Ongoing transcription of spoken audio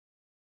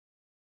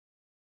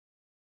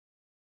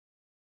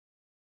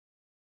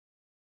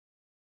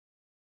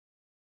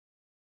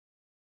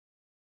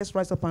Let's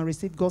rise up and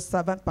receive God's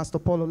servant, Pastor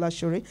Paul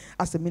Olashore,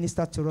 as a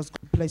minister to us.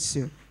 God bless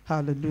you.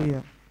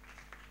 Hallelujah.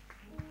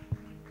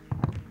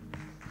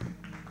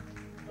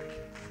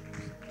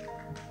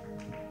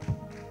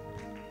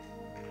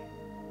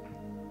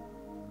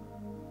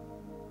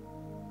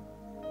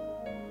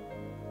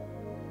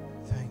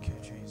 Thank you,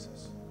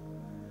 Jesus.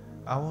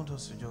 I want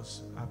us to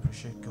just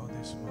appreciate God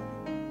this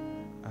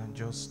morning and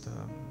just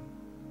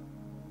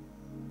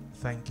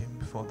thank Him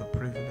for the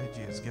privilege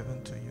He has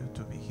given to you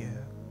to be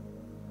here.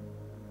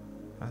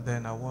 And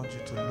then I want you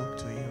to look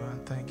to Him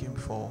and thank Him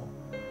for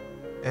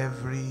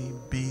every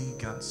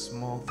big and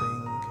small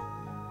thing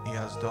He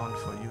has done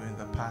for you in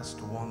the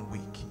past 1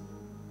 week.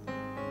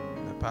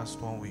 In the past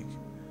 1 week.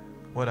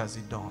 What has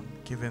He done?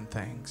 Give Him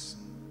thanks.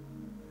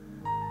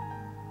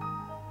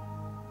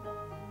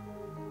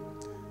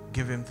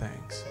 Give Him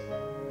thanks.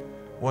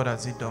 What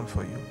has He done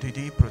for you? Did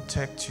He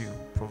protect you,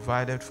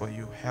 provided for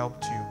you,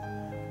 helped you?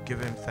 Give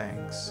Him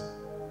thanks.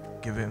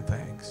 Give Him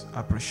thanks.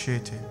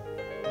 Appreciate Him.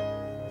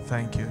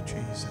 Thank you,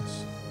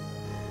 Jesus.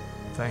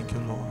 Thank you,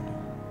 Lord.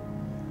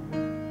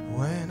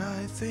 When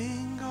I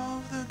think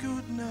of the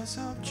goodness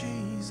of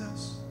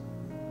Jesus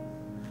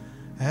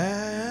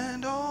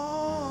and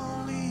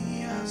all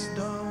He has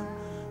done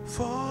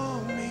for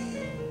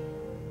me,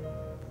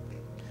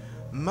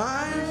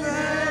 my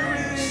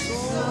very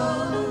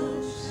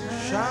soul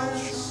shall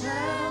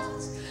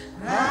shout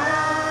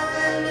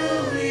hallelujah.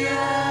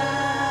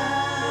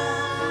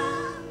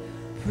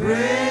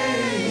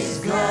 Praise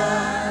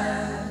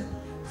God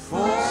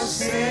for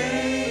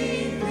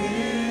saving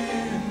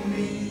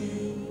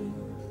me.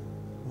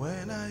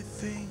 When I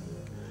think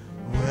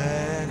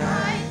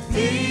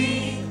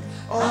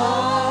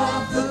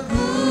of the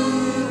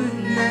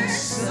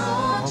goodness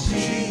of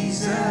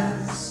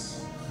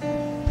Jesus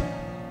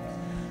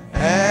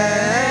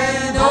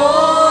and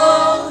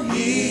all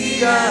He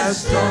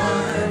has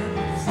done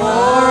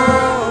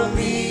for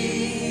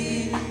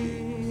me,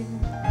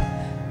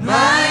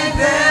 my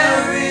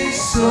very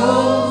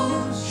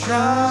soul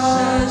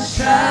shall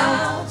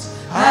shout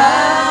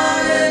hallelujah.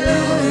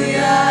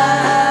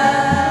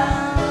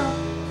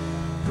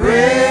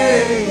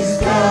 Praise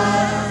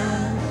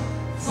God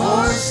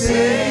for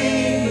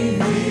saving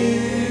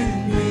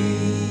me.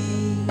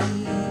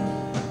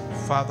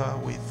 Father,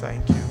 we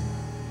thank you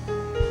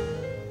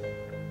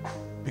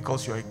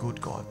because you're a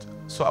good God.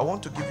 So I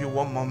want to give you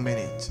 1 more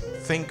minute.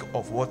 Think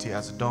of what He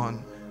has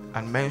done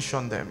and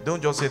mention them.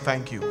 Don't just say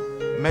thank you.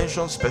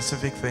 Mention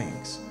specific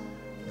things.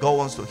 God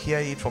wants to hear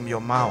it from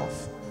your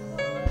mouth.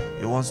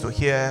 He wants to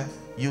hear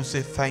you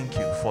say thank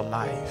you for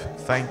life.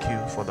 Thank you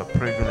for the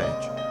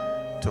privilege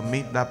to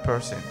meet that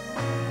person,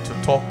 to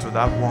talk to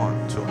that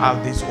one, to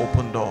have this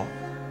open door,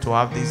 to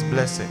have this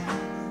blessing,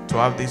 to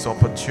have this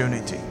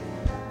opportunity.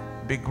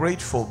 Be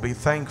grateful, be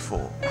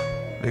thankful,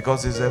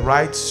 because it's the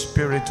right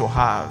spirit to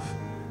have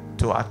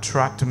to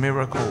attract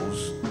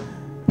miracles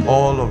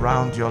all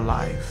around your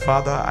life.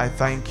 Father, I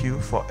thank you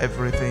for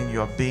everything you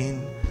have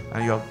been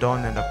and you have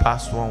done in the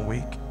past 1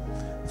 week.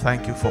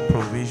 Thank you for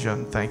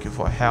provision. Thank you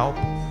for help.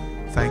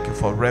 Thank you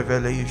for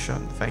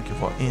revelation. Thank you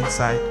for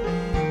insight.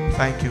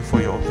 Thank you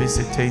for your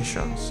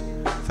visitations.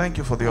 Thank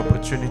you for the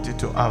opportunity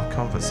to have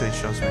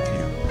conversations with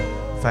you.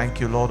 Thank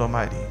you, Lord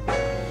Almighty,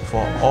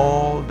 for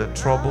all the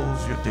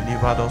troubles you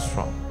delivered us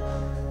from.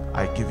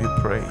 I give you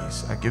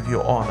praise. I give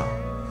you honor.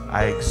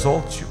 I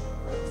exalt you.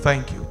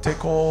 Thank you.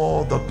 Take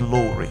all the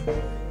glory.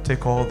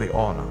 Take all the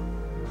honor.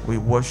 We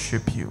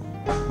worship you.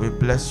 We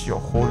bless your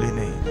holy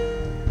name.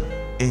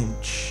 In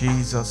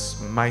Jesus'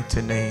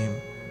 mighty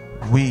name,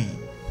 we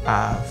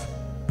have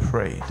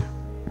prayed.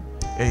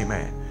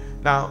 Amen.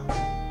 Now,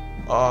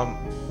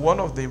 one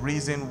of the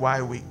reasons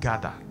why we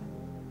gather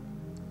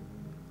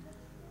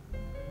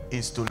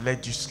is to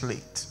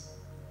legislate,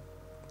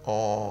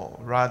 or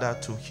rather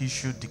to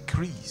issue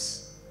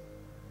decrees.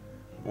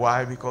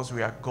 Why? Because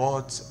we are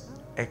God's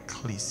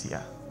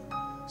ecclesia.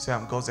 Say,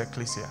 I'm God's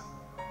ecclesia.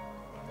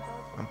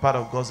 I'm part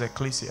of God's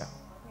ecclesia.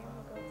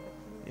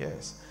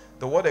 Yes.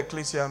 The word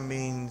ecclesia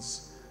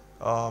means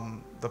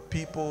the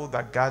people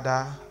that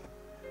gather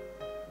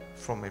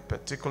from a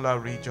particular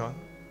region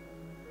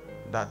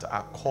that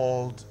are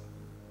called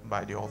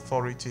by the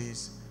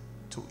authorities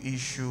to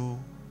issue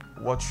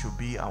what should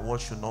be and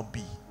what should not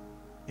be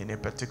in a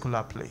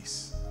particular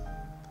place.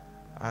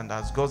 And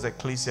as God's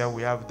ecclesia,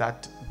 we have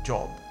that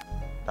job,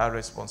 that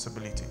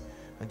responsibility.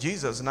 And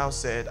Jesus now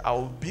said, I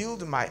will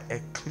build my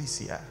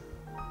ecclesia,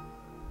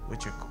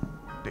 which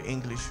the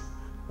English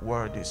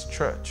word is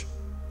church.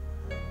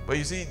 But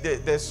you see,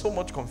 there's so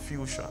much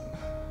confusion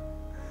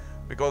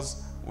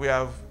because they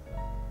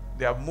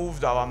have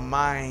moved our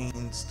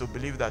minds to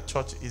believe that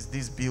church is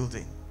this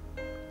building.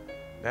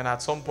 Then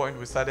at some point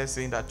we started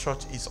saying that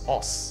church is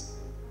us,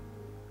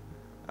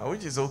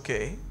 which is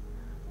okay.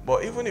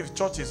 But even if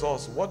church is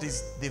us, what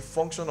is the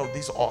function of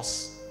this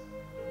us?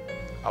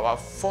 Our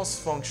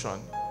first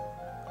function,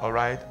 all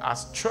right,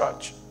 as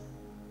church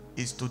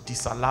is to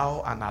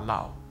disallow and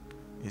allow.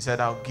 He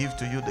said, I'll give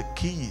to you the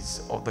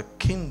keys of the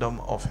kingdom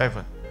of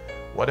heaven.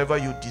 Whatever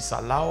you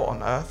disallow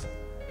on earth,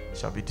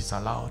 shall be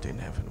disallowed in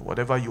heaven.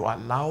 Whatever you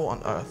allow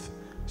on earth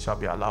shall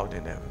be allowed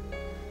in heaven.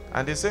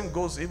 And the same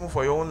goes even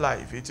for your own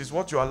life. It is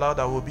what you allow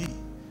that will be.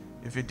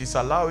 If you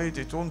disallow it,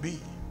 it won't be.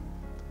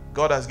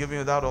 God has given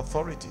you that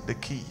authority, the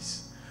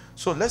keys.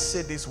 So let's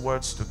say these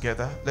words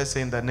together. Let's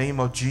say, in the name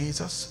of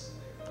Jesus,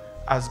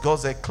 as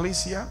God's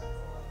ecclesia,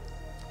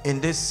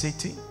 in this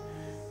city,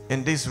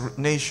 in this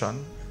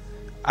nation,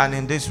 and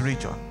in this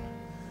region,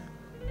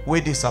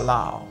 we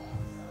disallow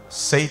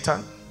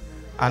Satan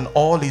and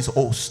all his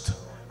host.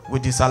 We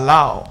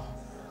disallow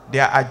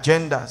their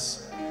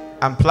agendas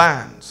and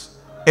plans.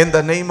 In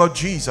the name of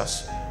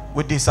Jesus,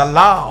 we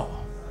disallow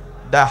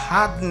the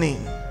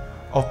hardening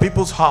of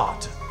people's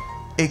heart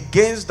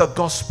against the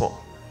gospel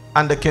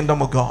and the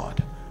kingdom of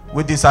God.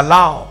 We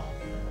disallow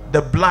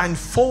the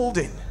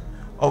blindfolding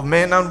of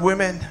men and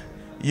women,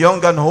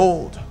 young and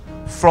old,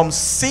 from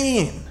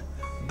seeing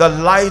the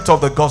light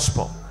of the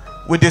gospel.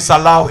 We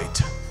disallow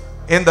it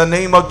in the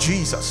name of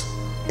Jesus.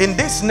 In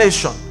this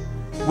nation,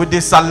 we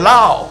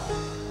disallow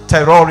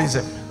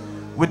terrorism.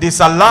 We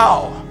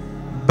disallow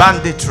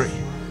banditry.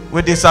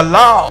 We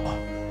disallow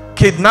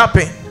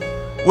kidnapping.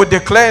 We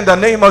declare in the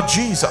name of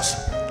Jesus,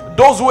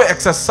 those who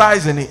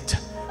exercise in it,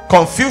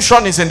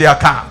 confusion is in their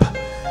camp.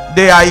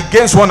 They are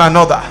against one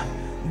another.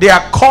 They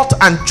are caught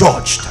and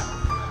judged.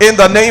 In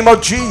the name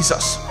of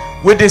Jesus,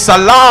 we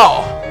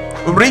disallow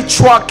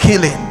ritual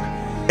killing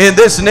in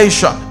this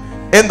nation.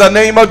 In the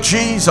name of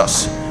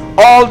Jesus,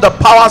 all the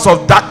powers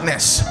of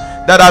darkness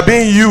that are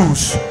being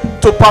used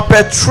to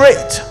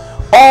perpetrate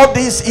all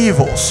these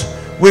evils,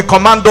 we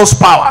command those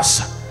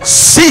powers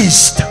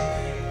seized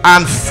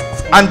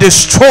and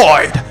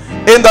destroyed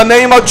in the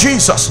name of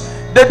Jesus.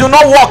 They do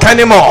not work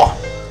anymore.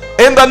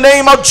 In the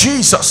name of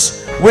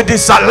Jesus, we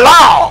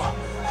disallow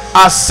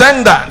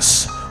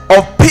ascendance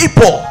of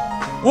people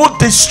who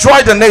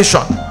destroy the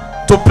nation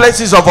to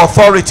places of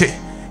authority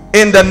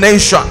in the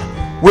nation.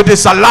 We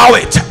disallow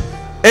it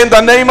in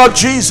the name of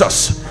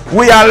Jesus.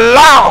 We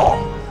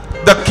allow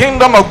the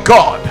kingdom of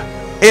God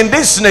in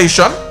this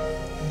nation,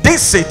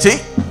 this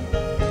city,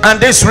 and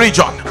this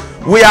region.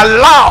 We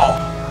allow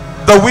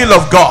the will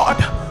of God.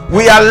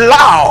 We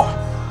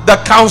allow the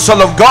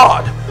counsel of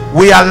God.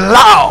 We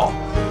allow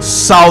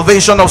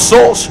salvation of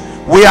souls.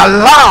 We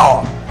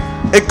allow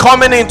a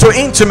coming into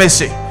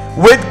intimacy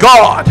with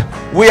God.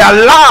 We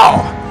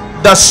allow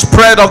the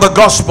spread of the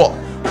gospel.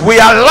 We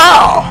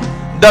allow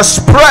the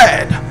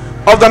spread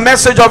of the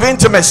message of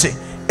intimacy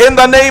in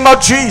the name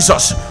of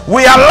Jesus.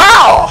 We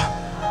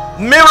allow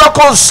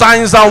miracles,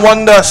 signs and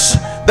wonders,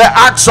 the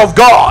acts of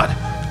God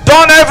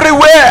done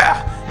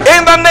everywhere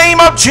in the name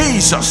of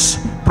Jesus.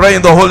 Pray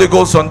in the Holy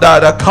Ghost on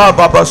that.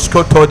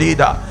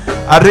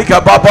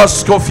 Ariga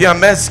babas kofia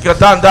meska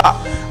danda.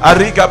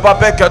 Ariga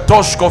babeka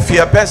tosh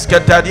kofia peska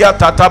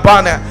tariata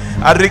tabane.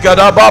 Ariga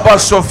da baba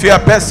sofia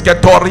peska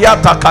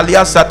toriata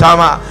kaliasa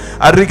tama.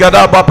 Ariga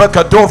da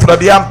babeka dovra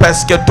biam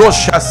peska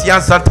dosha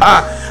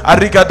siansata.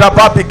 Ariga da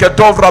babi ke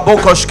dovra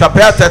bokosh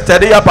kapeta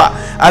teriaba.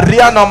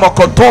 Ariana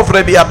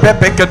mokotovre bia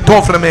pepe ke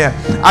dovre me.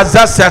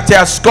 Azasa te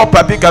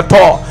askopa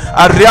bigato.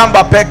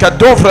 Ariamba peka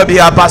dovre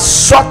bia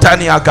basota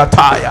ni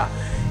agataya.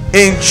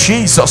 In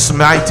Jesus'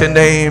 mighty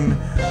name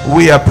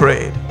we are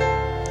prayed.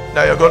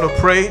 Now you're going to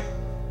pray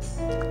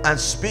and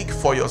speak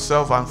for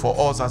yourself and for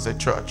us as a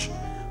church.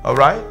 All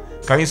right?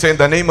 Can you say, in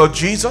the name of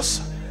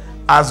Jesus,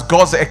 as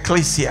God's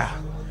ecclesia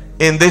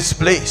in this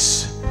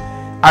place,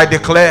 I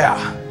declare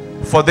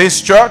for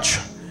this church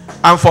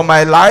and for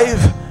my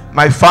life,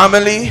 my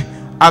family,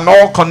 and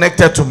all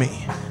connected to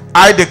me,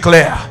 I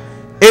declare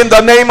in the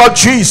name of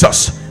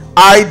Jesus,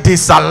 I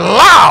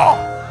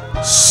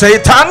disallow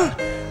Satan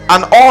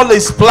and all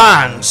his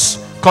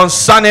plans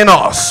concerning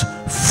us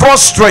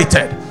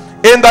frustrated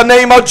in the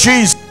name of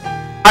Jesus.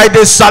 I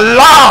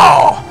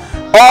disallow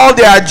all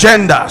their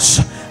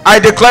agendas. I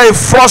declare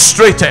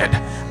frustrated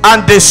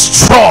and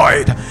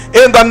destroyed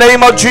in the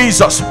name of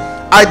Jesus.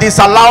 I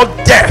disallow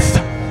death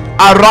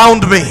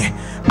around me.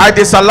 I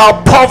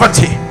disallow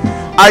poverty.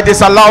 I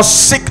disallow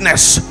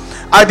sickness.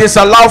 I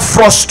disallow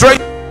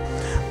frustration.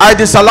 I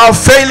disallow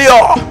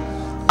failure.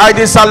 I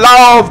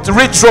disallow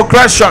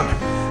retrogression.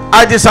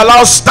 I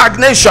disallow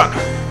stagnation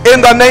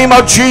in the name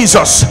of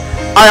Jesus.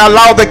 I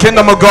allow the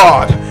kingdom of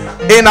God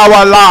in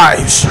our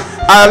lives.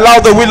 I allow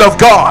the will of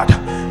God.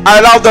 I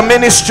allow the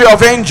ministry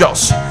of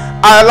angels.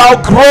 I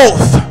allow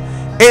growth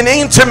in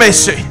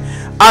intimacy.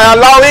 I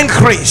allow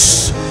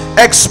increase,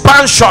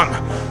 expansion,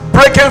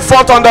 breaking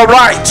forth on the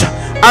right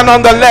and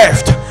on the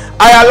left.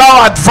 I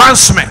allow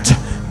advancement,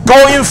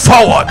 going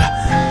forward,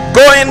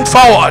 going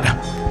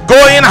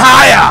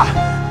higher.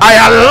 I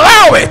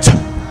allow it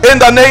in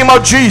the name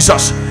of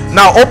Jesus.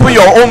 Now open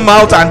your own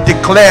mouth and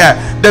declare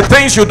the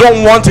things you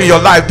don't want in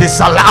your life.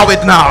 Disallow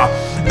it now.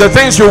 The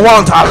things you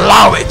want,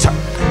 allow it.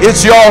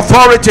 It's your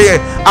authority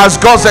as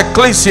God's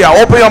ecclesia.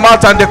 Open your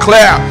mouth and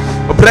declare.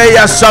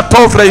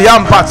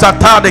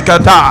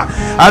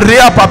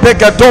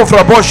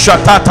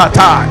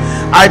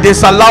 I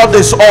disallow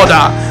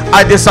disorder.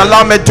 I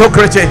disallow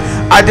mediocrity.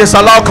 I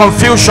disallow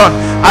confusion.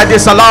 I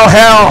disallow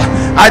hell.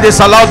 I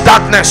disallow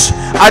darkness.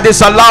 I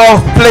disallow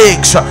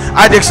plagues.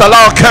 I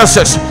disallow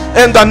curses.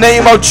 In the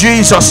name of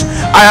Jesus,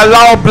 I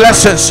allow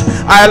blessings.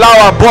 I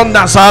allow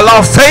abundance. I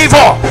allow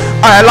favor.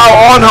 I allow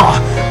honor.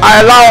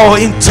 I allow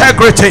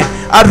integrity.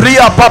 I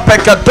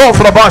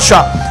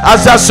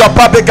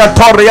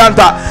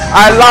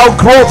allow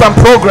growth and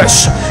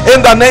progress.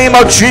 In the name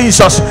of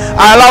Jesus,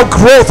 I allow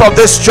growth of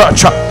this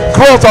church,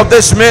 growth of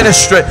this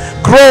ministry,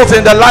 growth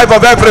in the life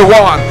of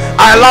everyone.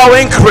 I allow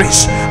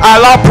increase. I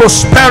allow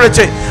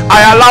prosperity.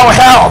 I allow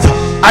health.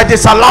 I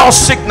disallow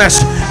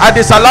sickness. I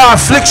disallow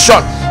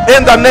affliction.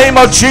 In the name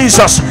of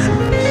Jesus,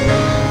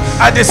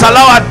 I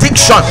disallow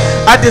addiction.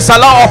 I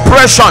disallow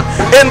oppression.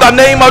 In the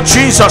name of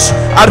Jesus.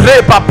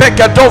 Arepa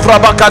peka dovra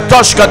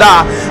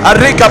bakatoshkada.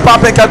 Arika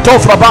papeka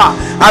dovra ba.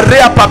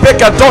 Area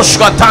papeka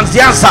doshka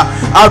tanziansa.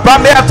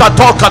 Albamea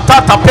tatoka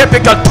tata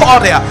pepeka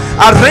toria.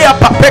 Area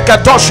papeka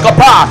doshka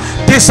ba.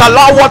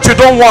 Disallow what you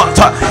don't want.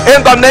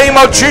 In the name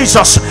of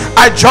Jesus,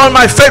 I join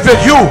my faith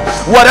with you.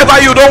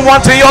 Whatever you don't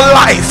want in your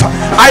life,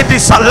 I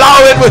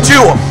disallow it with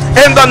you.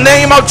 In the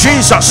name of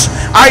Jesus,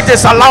 I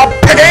disallow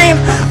pain.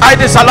 I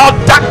disallow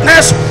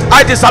darkness.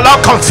 I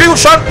disallow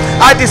confusion.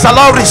 I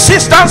disallow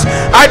resistance.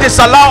 I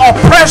disallow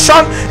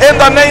oppression. In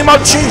the name of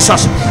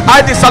Jesus,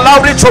 I disallow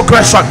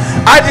retrogression.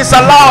 I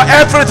disallow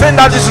everything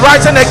that is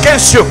rising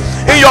against you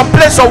in your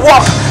place of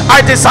work.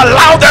 I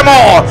disallow them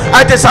all.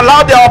 I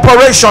disallow their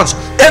operations.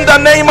 In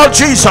the name of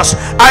Jesus,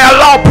 I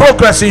allow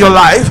progress in your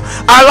life.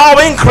 I allow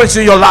increase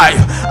in your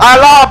life. I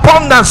allow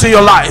abundance in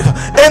your life.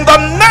 In the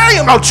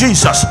name of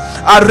Jesus.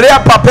 Area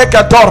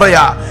papeka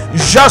toria,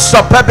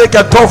 jasa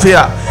papeka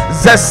tofia,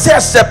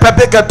 zesese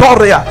papeka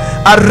toria,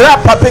 area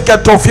papeka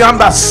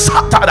tofiamba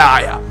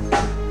satadaya.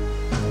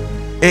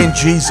 In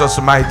Jesus'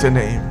 mighty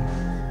name.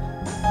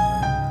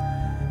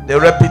 The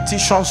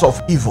repetitions of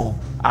evil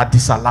are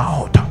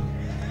disallowed.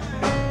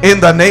 In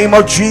the name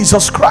of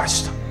Jesus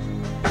Christ.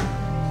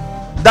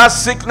 That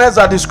sickness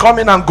that is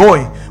coming and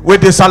going, we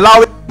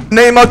disallow it in the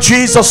name of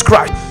Jesus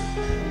Christ.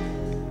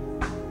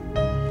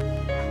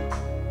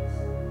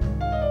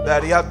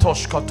 That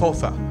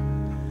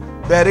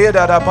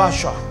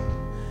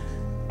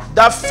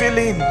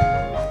feeling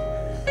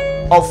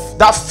of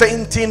that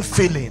fainting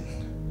feeling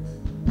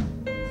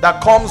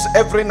that comes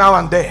every now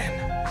and then,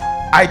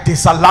 I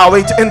disallow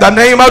it in the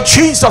name of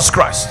Jesus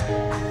Christ.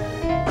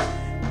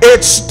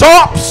 It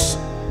stops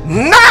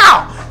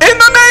now in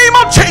the name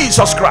of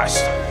Jesus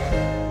Christ.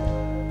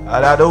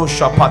 I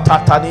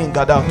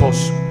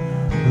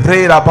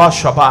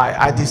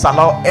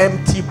disallow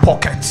empty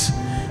pockets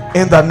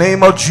in the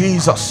name of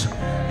Jesus.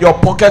 Your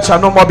pockets shall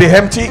no more be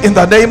empty in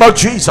the name of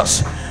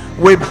Jesus.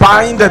 We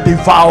bind the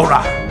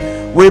devourer.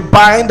 We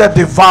bind the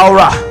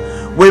devourer.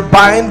 We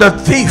bind the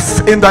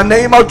thief in the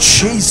name of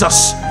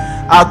Jesus.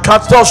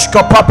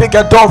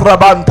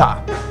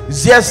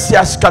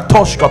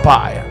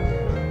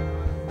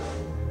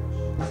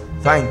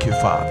 Thank you,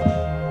 Father.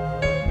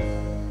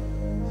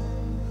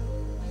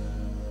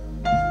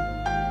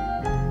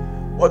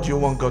 What do you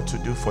want God to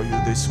do for you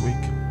this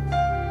week?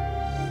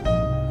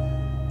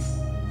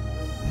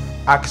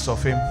 Ask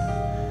of Him.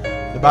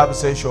 The Bible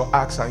says you'll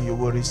ask and you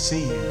will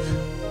receive.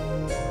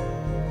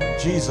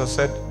 Jesus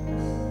said,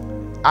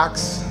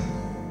 ask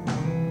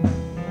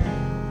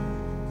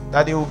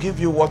that He will give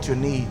you what you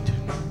need.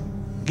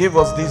 Give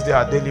us this day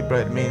our daily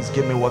bread means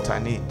give me what I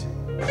need.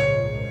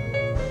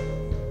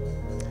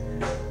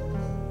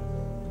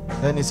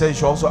 Then He says you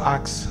should also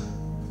ask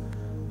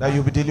that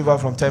you'll be delivered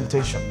from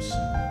temptations.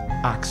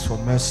 Ask for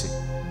mercy.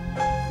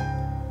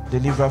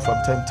 Deliver from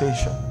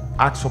temptation.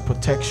 Ask for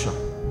protection.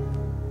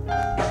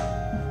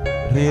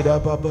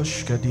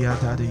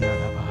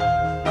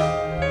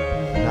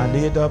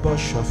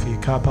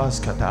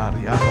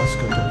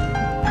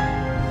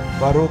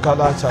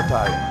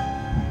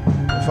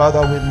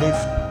 Father, we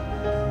lift.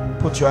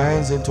 Put your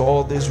hands into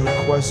all these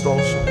requests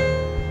also.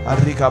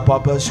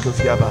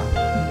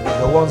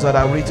 The ones that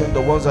are written,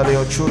 the ones that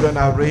your children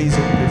are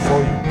raising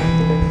before you.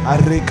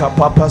 Arika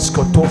papas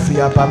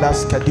kotofia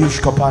balas kadish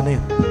kopane.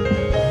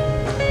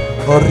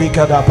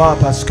 Orika da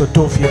papas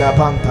kotofia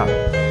banta.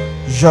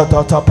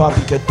 Jatata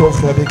papi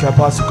ketofia bika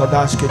pas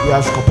kodash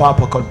kediash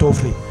kopapa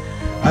kotofli.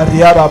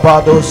 Ariara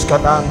bados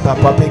kananda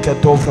papi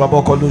ketofra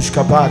bokolush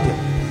kabade.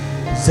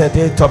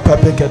 Zedeta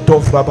papi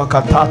ketofra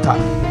bakatata.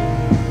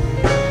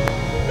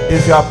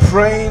 If you are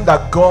praying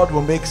that God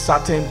will make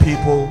certain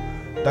people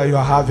that you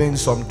are having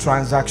some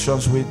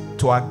transactions with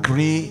to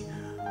agree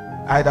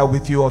either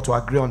with you or to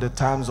agree on the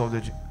terms of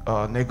the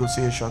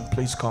negotiation,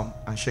 please come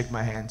and shake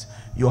my hands.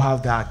 You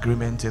have the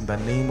agreement in the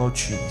name of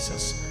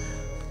Jesus.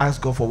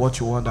 Ask God for what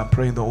you want and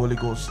pray in the Holy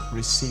Ghost.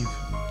 Receive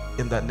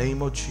in the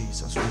name of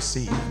Jesus.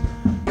 Receive.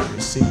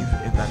 Receive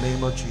in the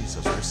name of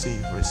Jesus.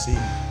 Receive.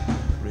 Receive.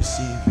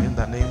 Receive in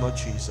the name of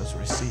Jesus.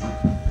 Receive.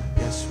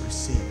 Yes,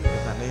 receive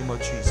in the name of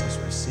Jesus.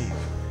 Receive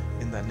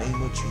in the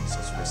name of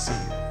Jesus.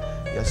 Receive.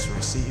 Yes,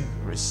 receive,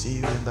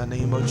 receive in the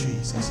name of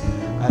Jesus.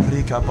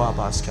 Arika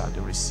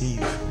Babaskada,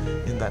 receive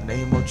in the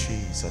name of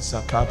Jesus.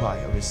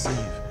 Sakabaya, receive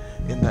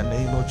in the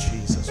name of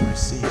Jesus.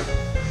 Receive,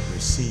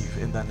 Receive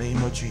in the name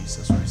of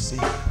Jesus.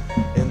 Receive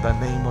in the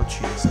name of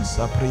Jesus.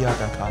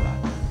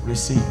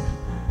 Receive.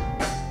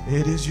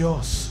 It is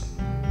yours.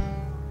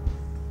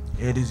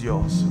 It is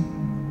yours.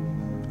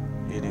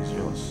 It is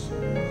yours.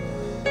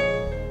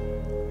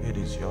 It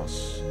is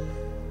yours.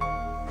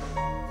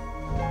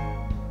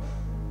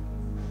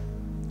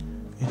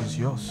 It is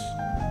yours.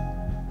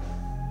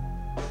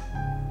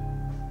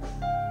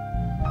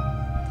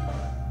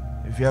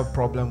 If you have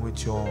problem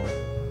with your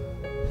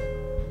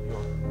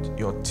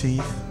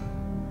teeth,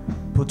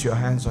 put your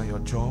hands on your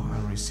jaw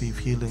and receive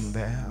healing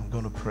there. I'm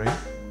going to pray.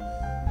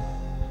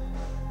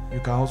 You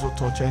can also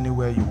touch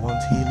anywhere you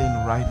want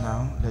healing right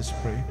now. Let's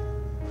pray.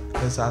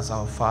 Let's ask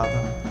our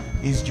Father.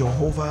 Is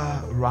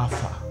Jehovah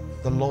Rapha,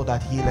 the Lord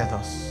that healeth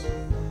us.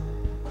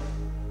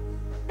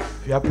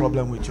 If you have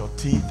problem with your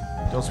teeth,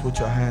 just put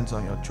your hands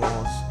on your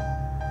jaws,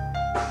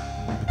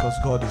 because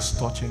God is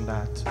touching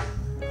that.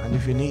 And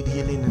if you need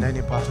healing in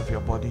any part of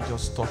your body,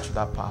 just touch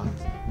that part.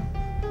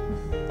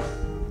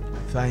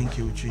 Thank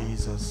you,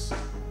 Jesus.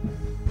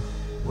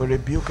 We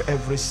rebuke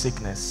every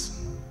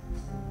sickness.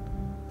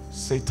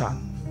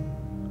 Satan,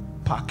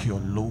 pack your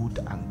load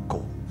and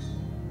go.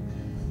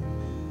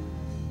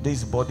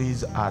 These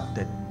bodies are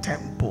the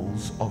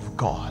temples of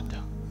God,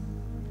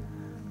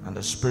 and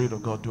the Spirit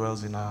of God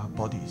dwells in our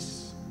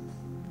bodies.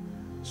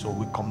 So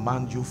we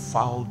command you,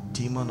 foul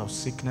demon of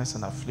sickness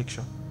and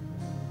affliction,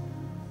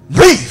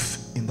 leave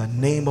in the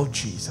name of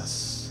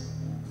Jesus.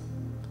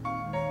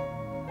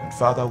 And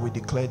Father, we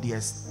declare the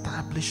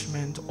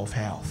establishment of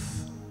health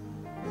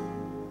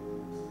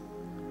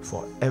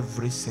for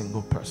every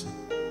single person.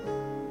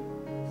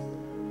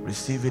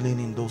 Receive healing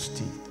in those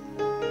teeth.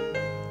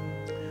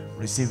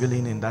 Receive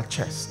healing in that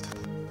chest.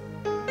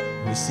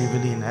 Receive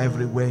healing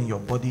everywhere in your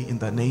body in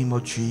the name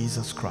of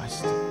Jesus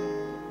Christ.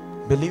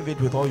 Believe it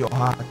with all your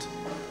heart.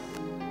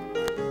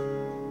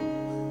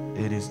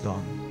 It is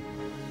done.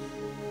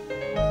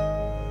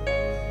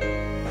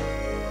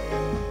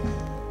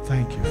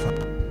 Thank you,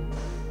 Father.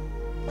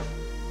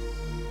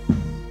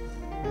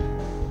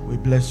 We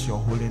bless your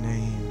holy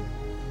name.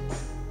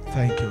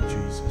 Thank you,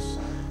 Jesus.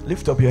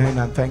 Lift up your hand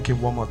and thank him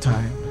one more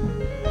time.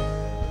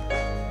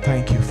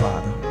 Thank you,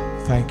 Father.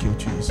 Thank you,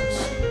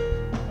 Jesus.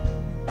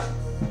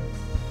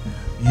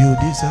 You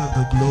deserve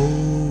the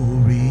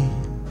glory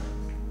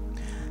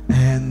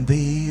and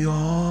the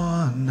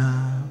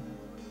honor.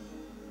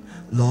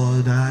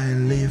 Lord, I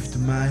lift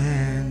my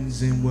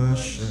hands in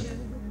worship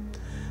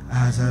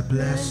as I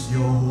bless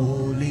your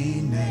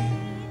holy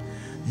name.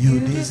 You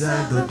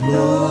deserve the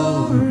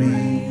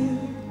glory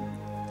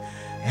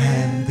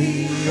and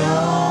the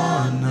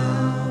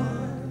honor.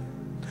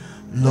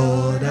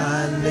 Lord,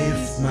 I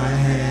lift my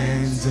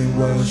hands in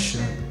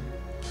worship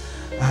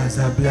as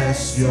I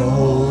bless your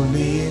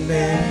holy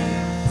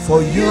name.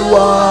 For you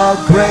are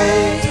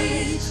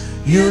great,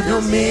 you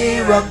do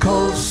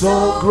miracles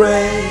so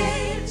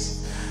great.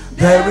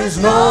 There is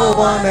no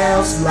one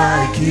else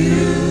like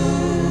you.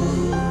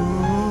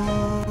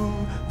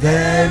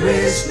 There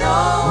is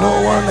no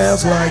one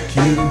else like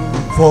you.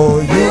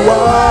 For you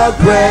are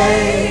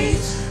great,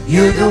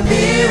 you do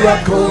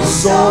miracles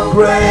so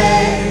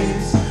great.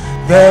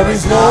 There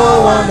is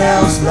no one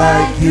else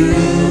like you,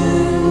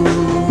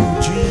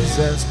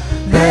 Jesus.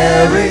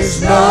 There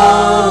is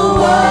no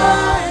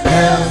one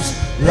else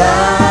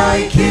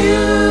like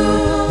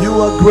you.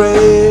 You are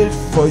great,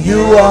 for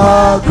you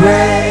are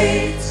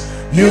great.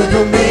 You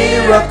do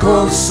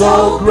miracles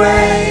so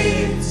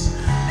great.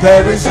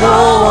 There is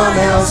no one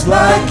else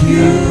like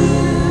you.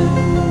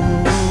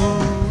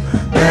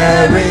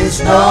 There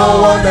is no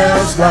one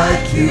else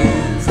like you.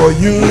 For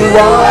you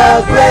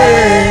are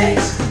great.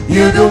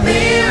 You do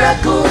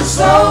miracles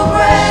so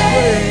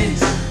great.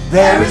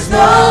 There is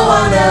no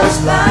one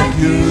else like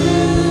you.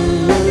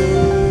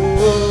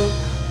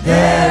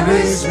 There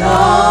is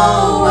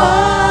no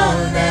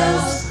one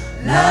else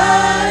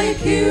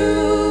like you.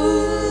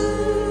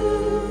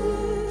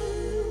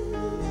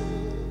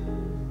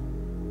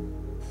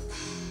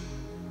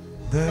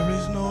 There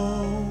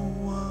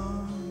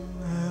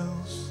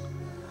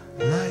is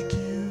no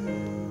one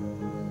else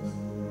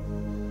like you.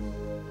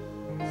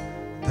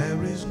 There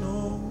is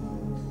no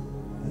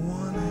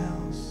one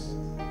else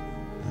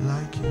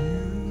like you.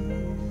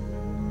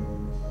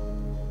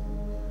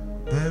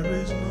 There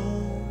is no one else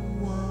like you.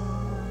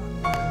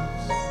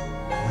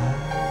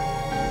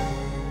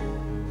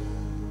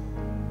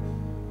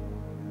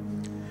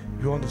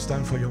 You want to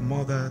stand for your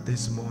mother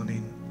this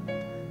morning?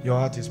 Your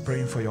heart is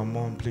praying for your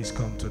mom. Please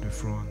come to the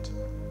front.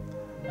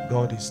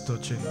 God is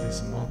touching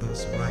these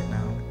mothers right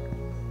now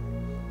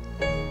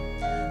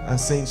and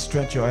saying,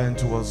 stretch your hand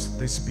towards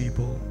these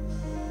people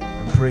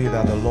and pray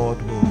that the Lord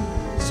will.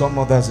 Some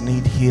mothers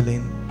need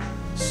healing.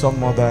 Some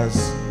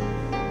mothers,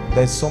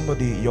 there's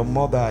somebody, your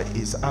mother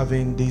is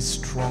having this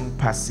strong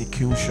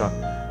persecution.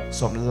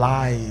 Some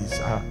lies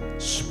are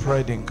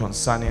spreading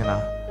concerning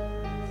her.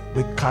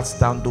 We cast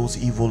down those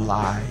evil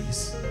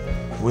lies.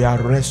 We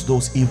arrest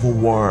those evil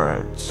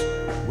words.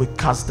 We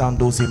cast down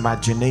those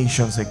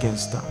imaginations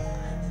against her.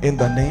 In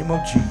the name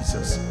of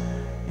Jesus.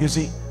 You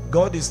see,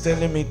 God is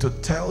telling me to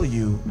tell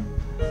you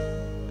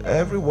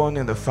Everyone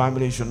in the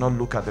family should not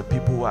look at the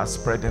people who are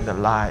spreading the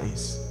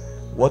lies.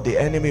 What the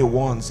enemy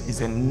wants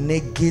is a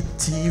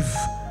negative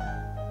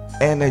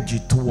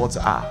energy towards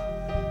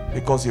her,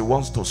 because he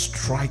wants to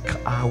strike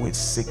her with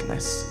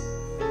sickness.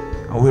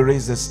 And we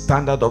raise the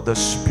standard of the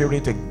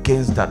spirit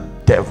against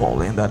that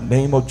devil in the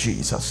name of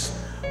Jesus.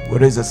 We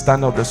raise the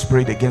standard of the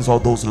spirit against all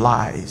those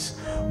lies.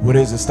 We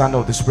raise the standard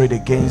of the spirit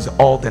against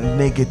all the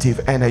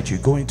negative energy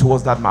going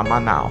towards that mama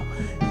now.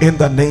 In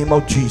the name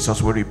of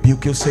Jesus, we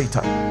rebuke you,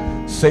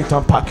 Satan.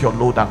 Satan, pack your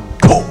load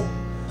and go.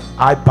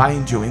 I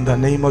bind you in the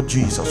name of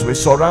Jesus. We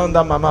surround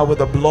that mama with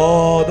the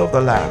blood of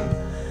the Lamb.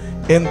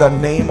 In the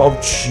name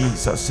of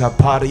Jesus.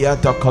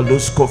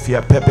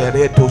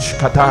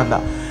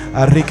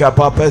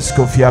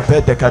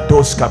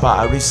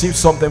 Receive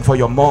something for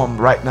your mom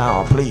right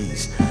now,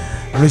 please.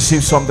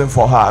 Receive something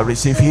for her.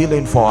 Receive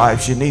healing for her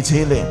if she needs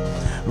healing.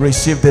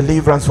 Receive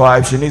deliverance for her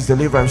if she needs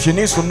deliverance. She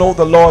needs to know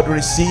the Lord.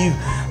 Receive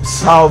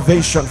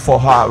salvation for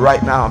her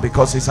right now,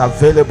 because it's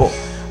available.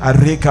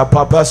 Arika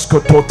babasko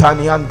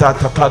totanianda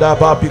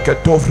takaraba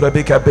biketofra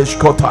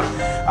bikabeshkota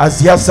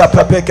aziasa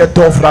pepeke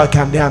dovra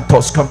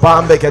kanyantos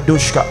kambambe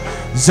kedushka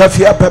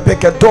zafia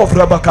pepeke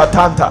dovra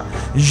bakatanta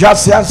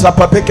jasiasa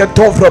pepeke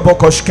dovra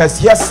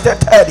bokoshkas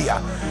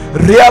yesteteria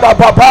riaba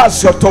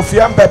babasio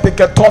tofiambe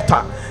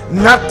peketota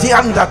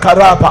natianda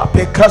karaba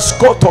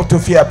pekaskoto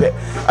tufiabe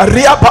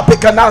riaba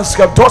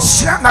pekananska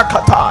dosiana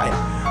katai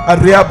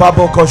riaba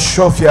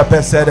bokoshofia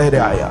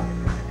besereaya.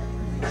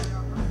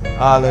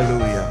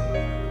 Hallelujah.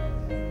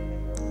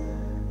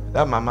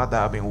 That mama that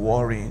have been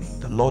worrying,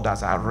 the Lord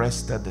has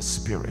arrested the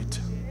spirit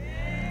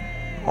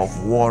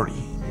of worry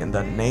in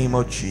the name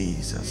of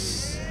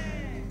Jesus.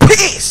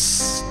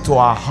 Peace to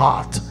our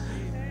heart,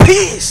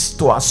 peace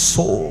to our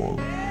soul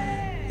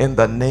in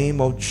the name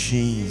of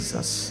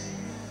Jesus.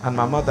 And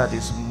mama that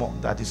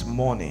is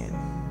mourning,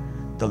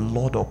 the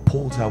Lord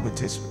upholds her with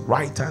his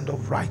right hand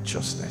of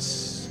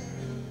righteousness,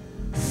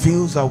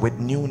 fills her with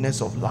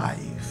newness of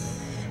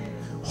life,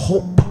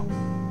 hope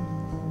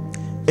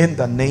in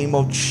the name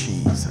of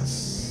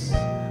Jesus.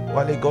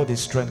 While God is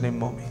strengthening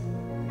mommy,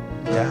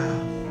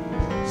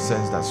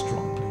 sense that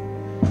strongly.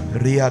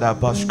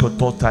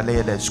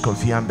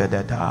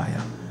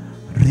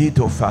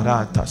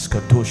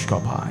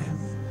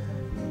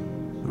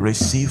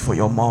 Receive for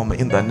your mom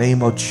in the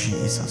name of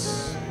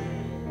Jesus.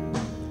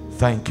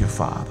 Thank you,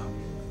 Father.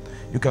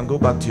 You can go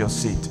back to your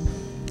seat.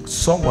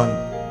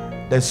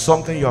 There's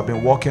something you have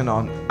been working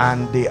on,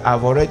 and they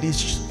have already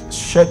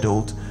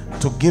scheduled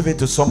to give it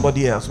to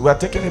somebody else. We are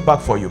taking it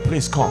back for you.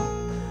 Please come.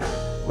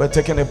 We're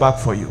taking it back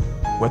for you.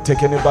 We're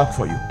taking it back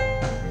for you.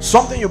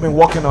 Something you've been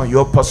working on,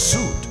 you're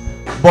pursued,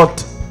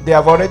 but they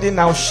have already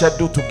now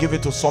scheduled to give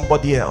it to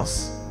somebody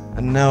else.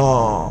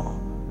 No.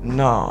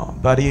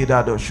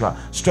 Barida doshua.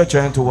 Stretch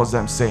your hand towards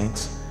them,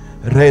 saints.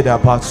 Reda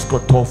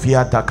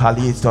baskotofia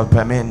dakalito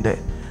pemende.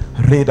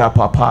 Reda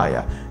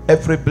papaya.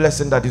 Every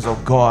blessing that is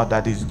of God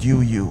that is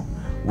due you,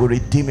 we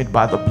redeem it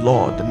by the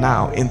blood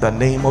now in the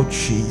name of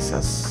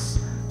Jesus.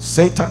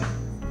 Satan,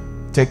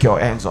 take your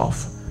hands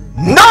off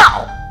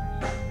now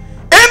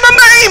in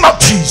the name of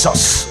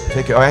Jesus.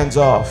 Take your hands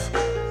off.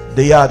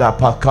 The other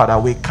pakara,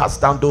 we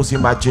cast down those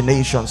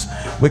imaginations,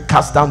 we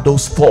cast down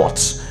those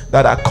thoughts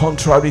that are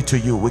contrary to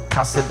you. We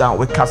cast it down.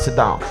 We cast it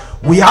down.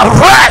 We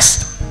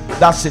arrest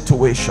that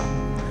situation,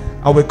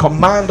 and we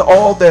command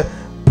all the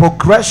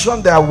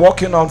progression they are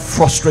working on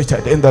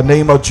frustrated in the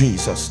name of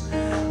Jesus.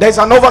 There's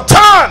an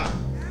overturn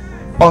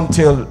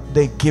until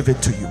they give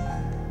it to you.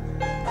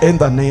 In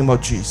the name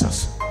of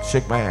Jesus.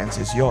 Shake my hands.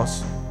 It's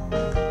yours.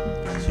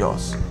 It's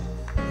yours.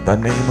 In the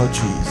name of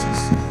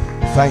Jesus.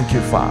 Thank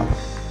you, Father.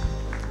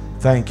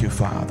 Thank you,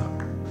 Father.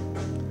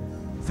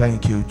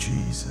 Thank you,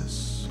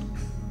 Jesus.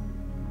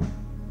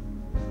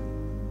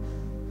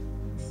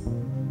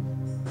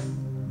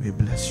 We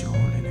bless your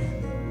holy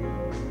name.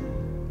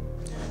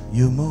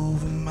 You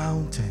move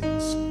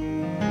mountains.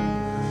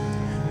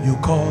 You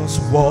cause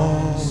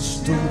walls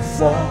to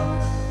fall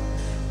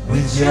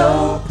with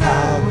your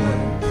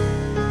power.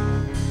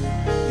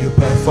 You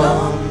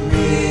perform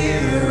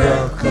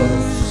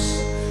miracles.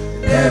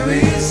 There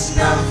is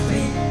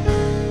nothing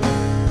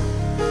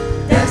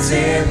that's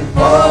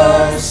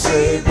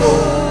impossible.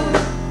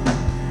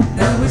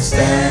 Now we're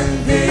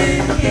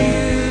standing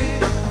here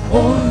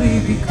only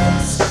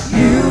because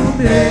you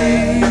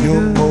made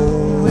you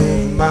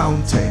move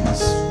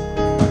mountains.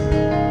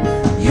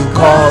 You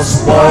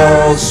cause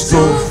walls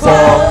to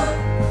fall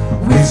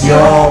with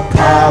your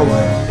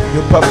power.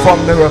 You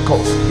perform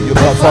miracles. You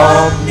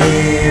perform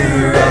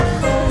miracles.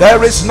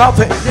 There is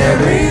nothing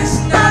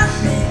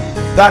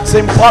that's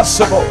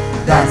impossible.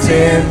 That's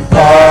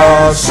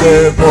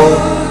impossible.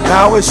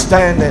 Now we're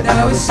standing.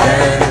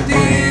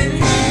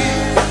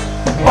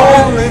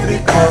 Only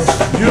because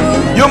you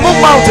move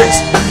mountains.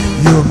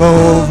 You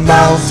move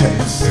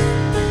mountains.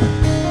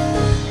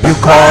 You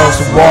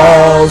cause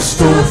walls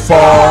to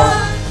fall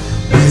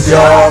with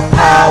your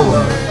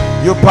power.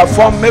 You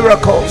perform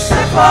miracles.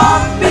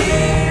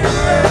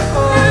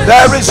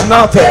 There is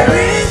nothing.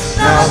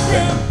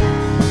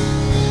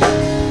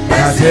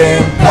 That's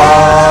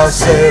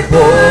impossible.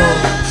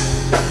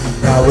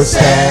 Now we're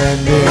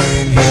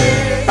standing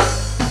here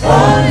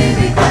only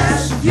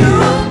because you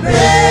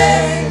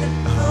made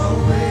a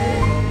way.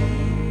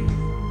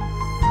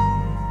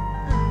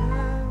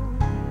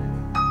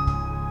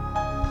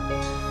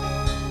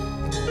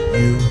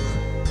 You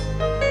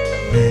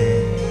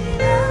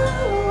made a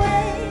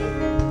way.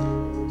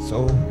 So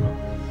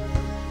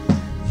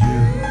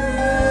you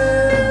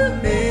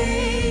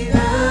made a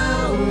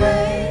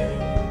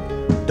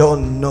way.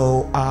 Don't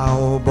know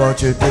how,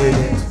 but you did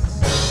it.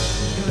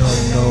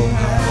 Don't know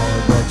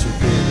how, but you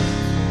did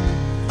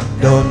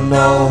it. Don't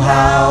know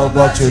how,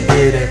 but you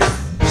did it.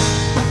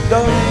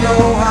 Don't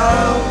know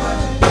how, but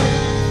you did it.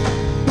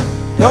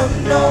 Don't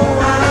know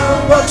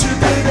how, but you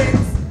did it.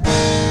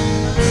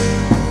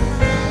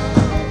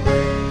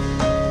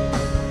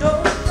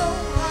 Don't know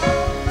how.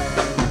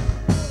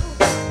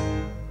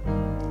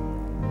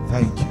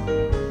 Thank you.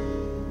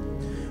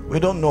 We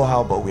don't know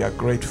how, but we are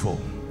grateful.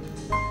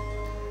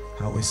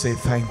 And we say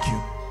thank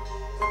you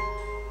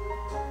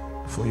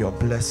for your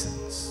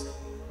blessings.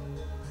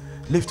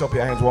 Lift up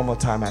your hands one more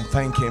time and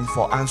thank him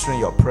for answering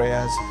your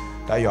prayers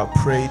that you have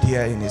prayed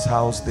here in his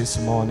house this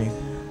morning.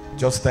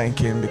 Just thank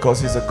him because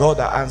he's a God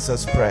that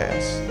answers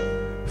prayers.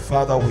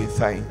 Father, we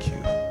thank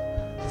you.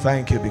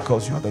 Thank you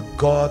because you are the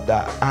God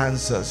that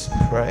answers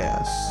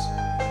prayers.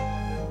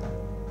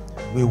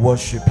 We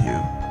worship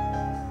you.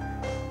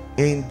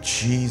 In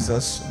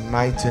Jesus'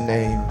 mighty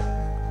name,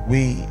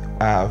 we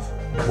have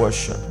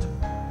worshipped.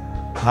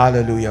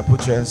 Hallelujah.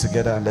 Put your hands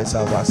together and let's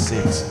have our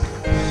seats.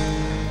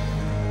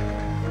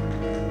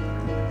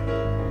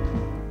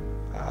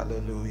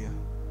 Hallelujah.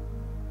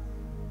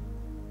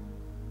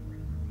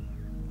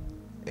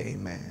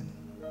 Amen.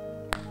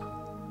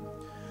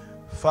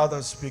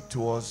 Father, speak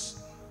to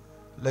us.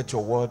 Let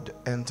your word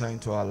enter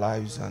into our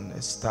lives and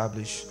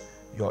establish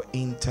your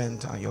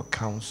intent and your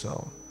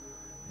counsel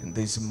in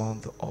this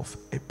month of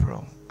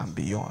April and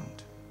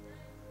beyond.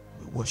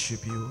 We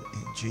worship you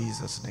in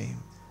Jesus'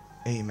 name.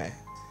 Amen.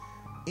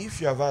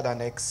 If you have had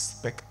an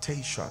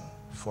expectation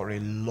for a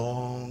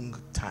long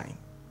time,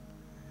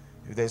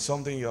 if there's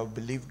something you have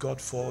believed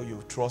God for,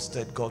 you've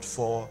trusted God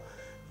for,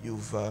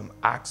 you've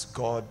asked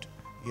God,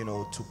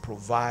 to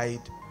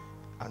provide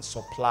and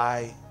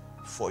supply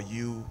for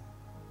you,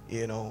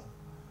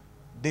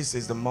 this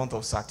is the month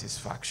of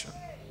satisfaction.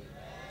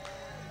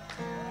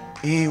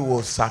 He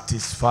will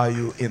satisfy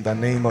you in the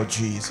name of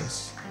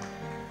Jesus.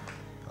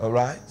 All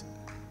right?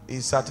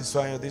 He's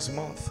satisfying you this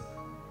month.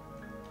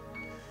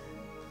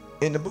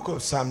 In the book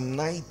of Psalm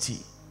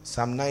 90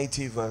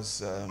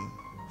 verse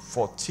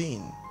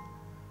 14,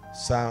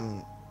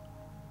 Psalm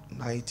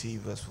 90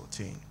 verse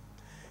 14,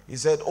 he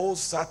said, "Oh,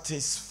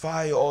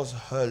 satisfy us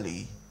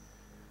early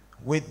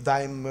with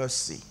thy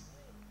mercy."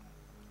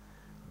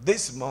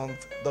 This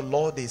month, the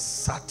Lord is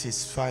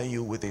satisfying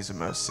you with his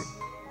mercy.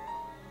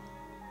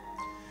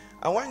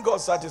 And when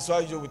God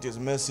satisfies you with his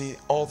mercy,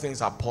 all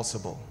things are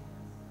possible.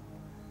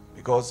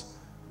 Because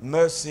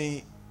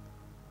mercy,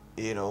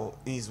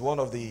 is one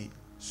of the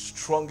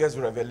strongest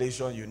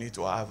revelation you need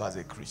to have as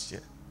a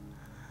Christian,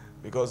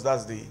 because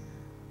that's the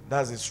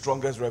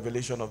strongest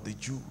revelation of the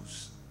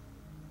Jews,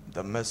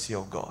 the mercy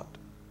of God.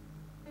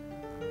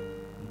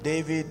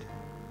 David,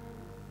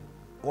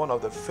 one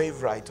of the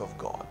favorite of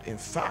God. In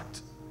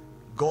fact,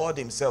 God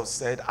himself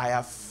said, "I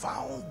have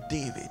found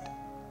David,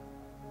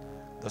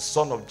 the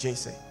son of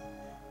Jesse,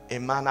 a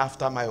man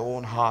after my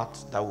own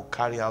heart that will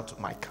carry out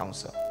my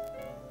counsel."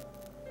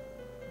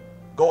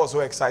 God was so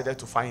excited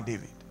to find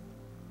David.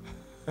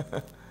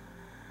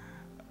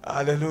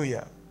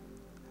 Hallelujah.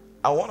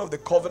 And one of the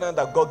covenant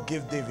that God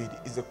gave David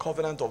is the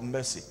covenant of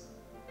mercy.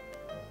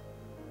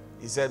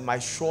 He said, "My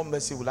sure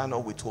mercy will I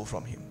not withhold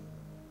from him."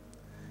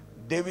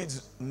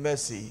 David's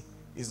mercy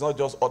is not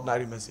just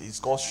ordinary mercy, it's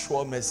called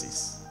sure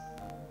mercies.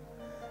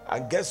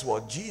 And guess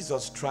what?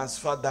 Jesus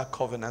transferred that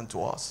covenant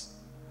to us.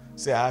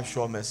 Say, "I have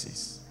sure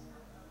mercies.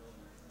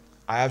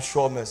 I have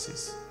sure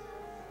mercies."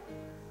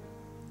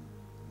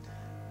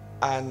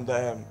 And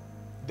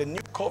the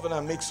new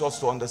covenant makes us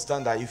to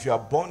understand that if you are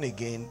born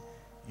again,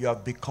 you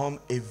have become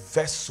a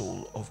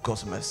vessel of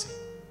God's mercy.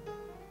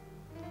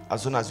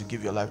 As soon as you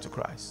give your life to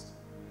Christ,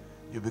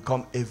 you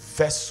become a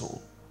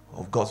vessel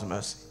of God's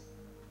mercy.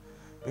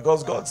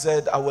 Because God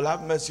said, "I will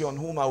have mercy on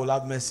whom I will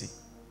have mercy.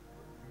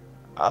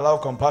 I'll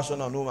have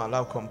compassion on whom I'll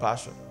have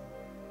compassion."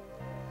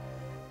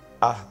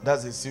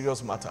 That's a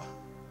serious matter.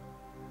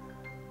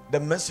 The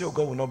mercy of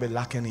God will not be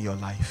lacking in your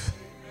life.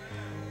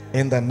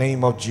 In the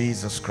name of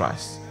Jesus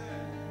Christ.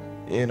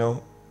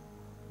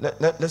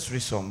 Let's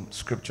read some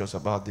scriptures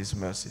about this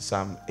mercy.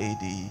 Psalm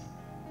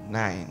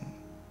 89.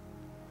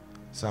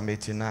 Psalm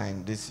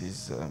 89. This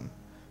is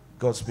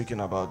God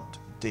speaking about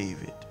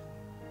David.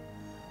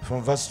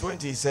 From verse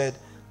 20 he said,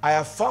 "I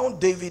have found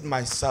David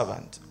my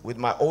servant. With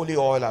my holy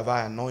oil have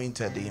I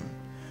anointed him.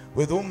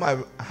 With whom my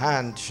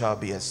hand shall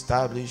be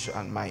established,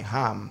 and my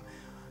arm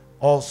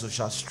also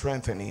shall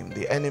strengthen him.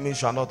 The enemy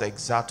shall not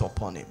exert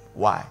upon him."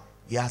 Why?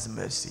 He has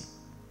mercy.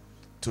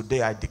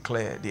 Today I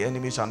declare, the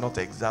enemy shall not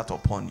exert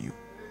upon you.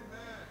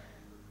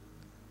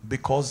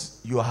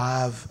 because you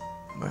have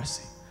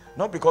mercy.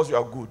 Not because you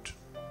are good.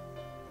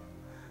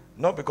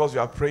 Not because you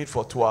have prayed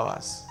for 2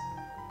 hours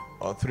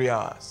or 3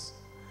 hours.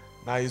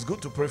 Now, it's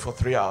good to pray for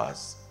 3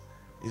 hours.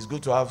 It's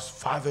good to have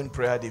fervent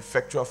prayer. The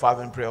effectual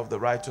fervent prayer of the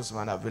righteous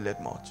man availeth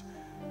much.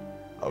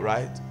 All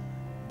right?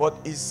 But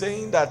he's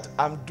saying that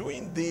I'm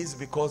doing this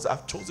because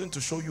I've chosen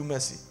to show you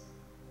mercy.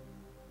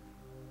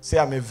 Say,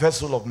 I'm a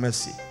vessel of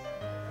mercy.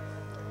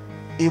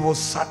 He will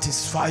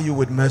satisfy you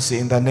with mercy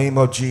in the name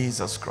of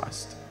Jesus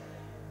Christ.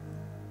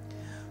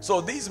 So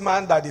this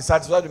man that is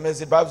satisfied with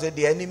mercy, the Bible said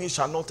the enemy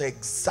shall not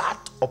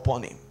exact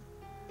upon him.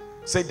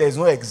 Say, there's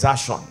no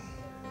exertion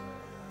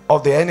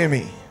of the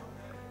enemy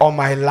on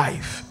my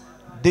life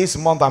this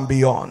month and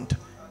beyond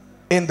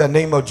in the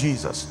name of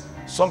Jesus.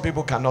 Some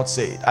people cannot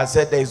say it. I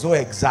said there is no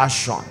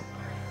exertion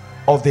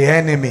of the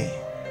enemy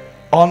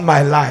on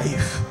my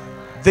life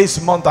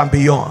this month and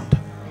beyond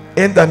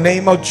in the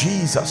name of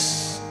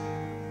Jesus.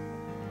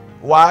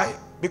 Why?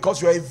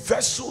 Because you are a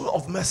vessel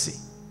of mercy.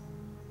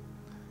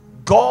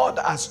 God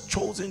has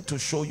chosen to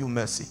show you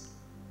mercy.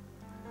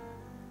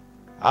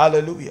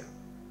 Hallelujah.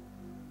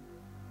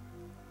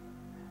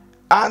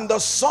 And the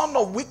son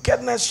of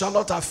wickedness shall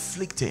not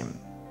afflict him.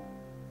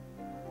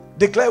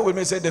 Declare with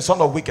me, say, the son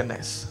of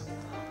wickedness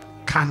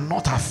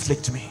cannot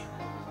afflict me.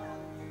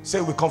 Say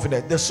with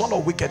confidence, the son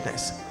of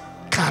wickedness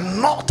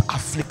cannot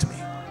afflict me.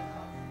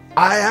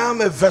 I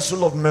am a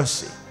vessel of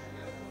mercy.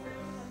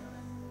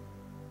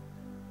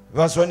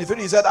 Verse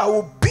 23, he said, I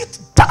will beat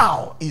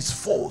down his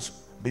foes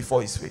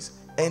before his face.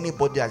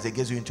 Anybody that's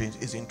against you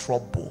is in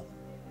trouble.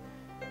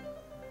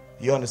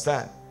 You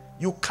understand?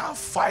 You can't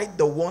fight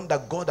the one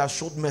that God has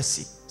showed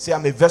mercy. Say,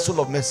 I'm a vessel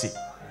of mercy.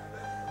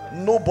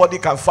 Nobody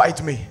can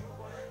fight me.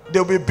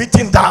 They'll be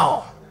beaten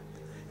down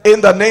in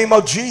the name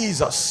of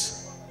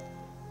Jesus.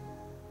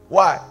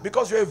 Why?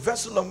 Because you're a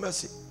vessel of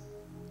mercy.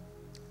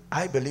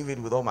 I believe it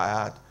with all my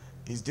heart.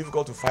 It's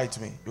difficult to fight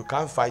me. You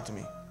can't fight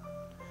me.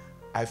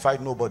 I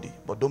fight nobody,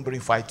 but don't bring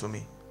fight to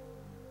me.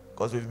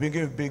 Because if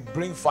you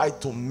bring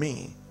fight to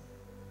me,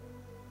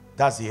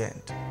 that's the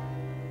end.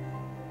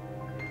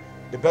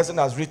 The person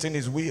has written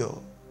his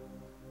will.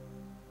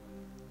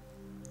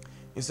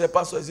 He said,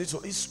 Pastor, is it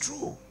so? It's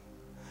true.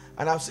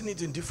 And I've seen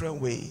it in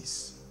different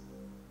ways.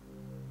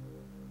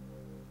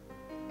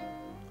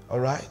 All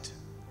right?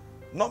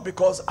 Not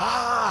because,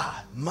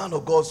 man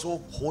of God, so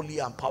holy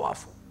and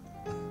powerful.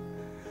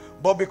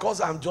 But because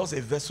I'm just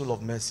a vessel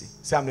of mercy.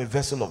 Say, I'm a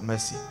vessel of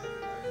mercy.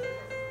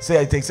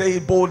 Say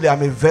it boldly,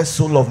 I'm a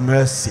vessel of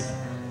mercy.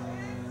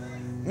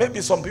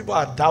 Maybe some people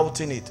are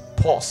doubting it.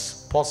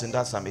 Pause in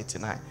that Psalm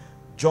 89.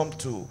 Jump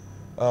to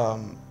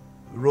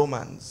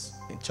Romans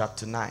in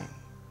chapter 9.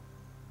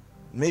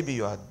 Maybe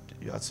you are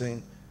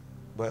saying,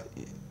 well,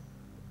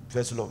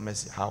 vessel of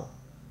mercy, how?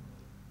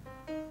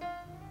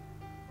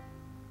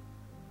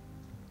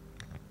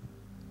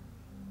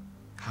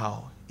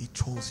 How? He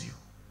chose you.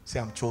 Say,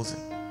 I'm chosen.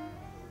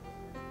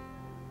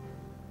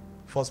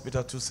 1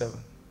 Peter 2:7.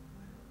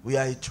 We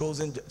are a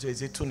chosen,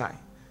 is it 2:9?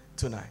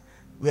 2:9.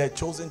 We are a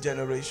chosen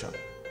generation,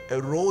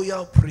 a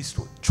royal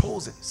priesthood.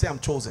 Chosen. Say, I'm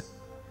chosen.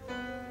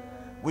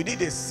 We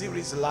did a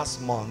series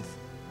last month.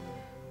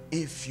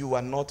 If you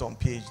are not on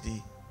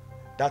PhD,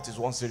 that is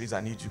one series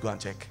I need you to go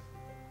and check.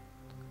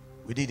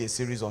 We did a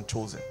series on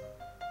chosen.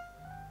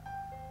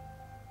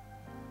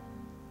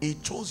 He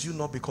chose you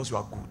not because you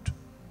are good.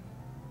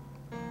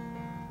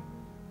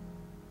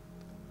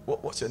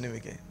 What's your name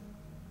again?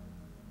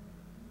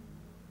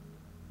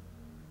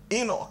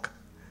 Enoch.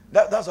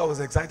 That's why I was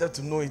excited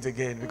to know it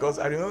again, because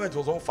I remember it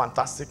was one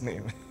fantastic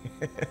name.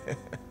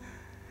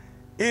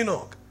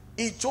 Enoch.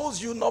 He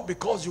chose you not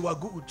because you are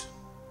good.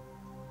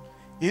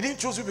 He didn't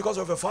choose you because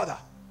of a father.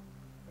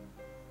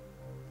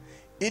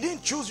 He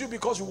didn't choose you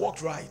because you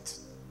walked right.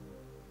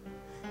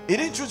 He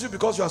didn't choose you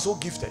because you are so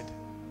gifted.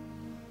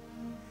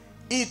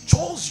 He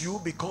chose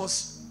you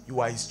because you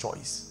are his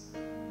choice.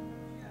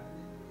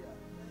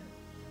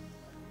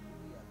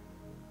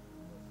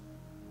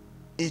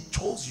 He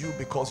chose you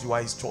because you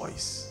are his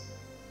choice.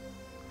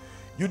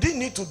 You didn't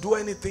need to do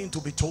anything to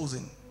be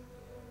chosen.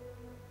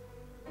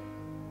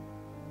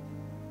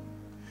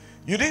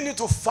 You didn't need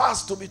to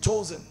fast to be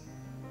chosen.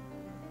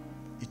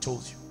 He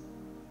chose you.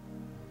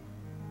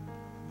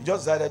 You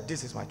just decided,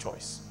 this is my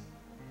choice.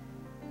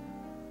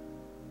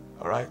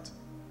 All right?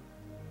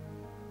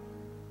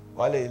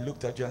 While he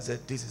looked at you and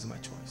said, this is my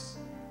choice.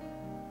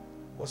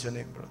 What's your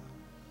name, brother?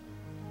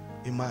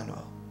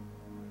 Emmanuel.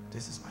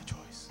 This is my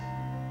choice.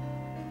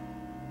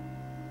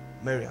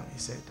 Miriam, he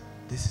said,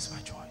 this is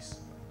my choice.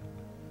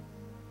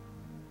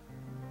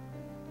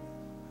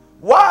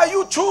 Why are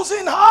you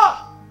choosing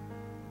her?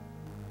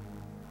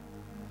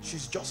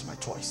 She's just my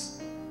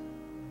choice.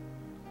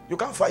 You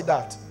can't fight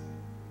that.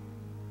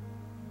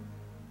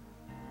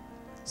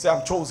 Say,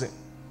 I'm chosen.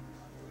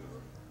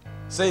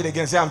 Say it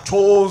again. Say, I'm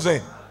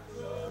chosen.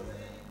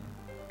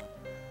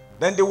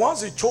 Then the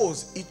ones he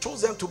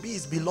chose them to be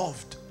his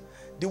beloved.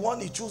 The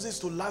one he chooses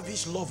to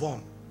lavish love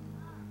on.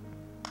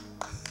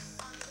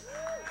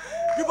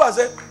 People are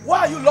saying, why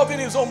are you loving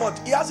him so much?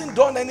 He hasn't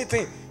done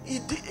anything.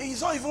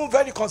 He's not even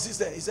very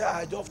consistent. He said,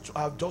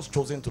 I've just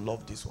chosen to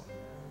love this one.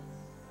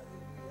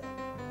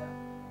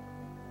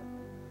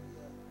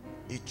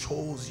 He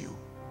chose you.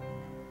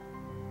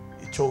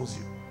 He chose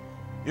you.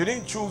 You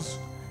didn't choose.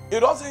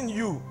 It wasn't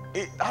you.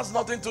 It has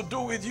nothing to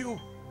do with you.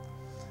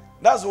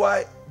 That's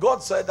why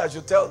God said I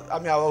should tell. I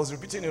was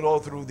repeating it all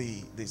through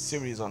the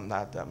series on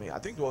that. I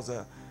think it was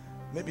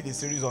maybe the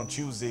series on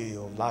Tuesday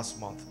of last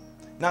month.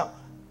 Now,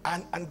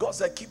 and God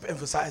said, keep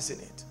emphasizing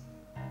it.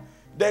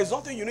 There is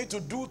nothing you need to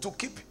do to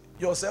keep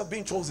yourself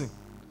being chosen.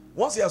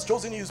 Once He has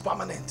chosen you, it's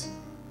permanent.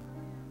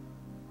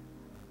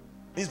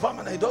 It's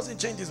permanent. He doesn't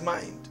change His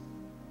mind.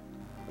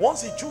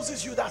 Once He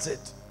chooses you, that's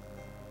it.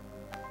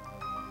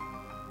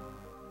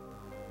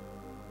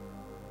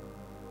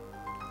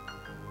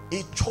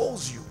 He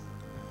chose you.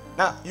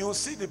 Now, you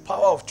see the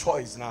power of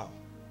choice now.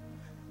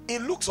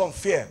 It looks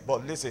unfair,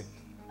 but listen.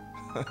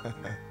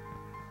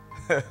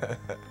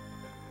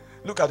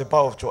 Look at the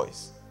power of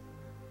choice.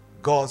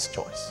 God's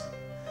choice.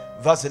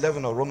 Verse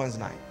 11 of Romans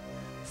 9.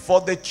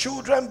 For the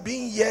children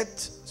being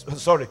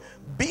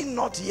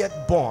not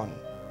yet born,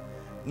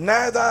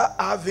 neither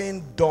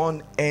having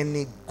done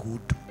any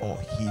good or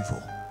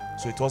evil.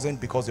 So it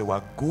wasn't because they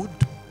were good,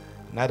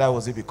 neither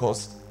was it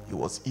because it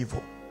was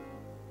evil.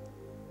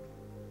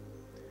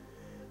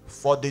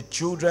 For the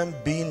children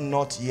being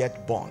not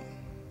yet born,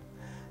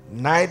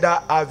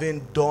 neither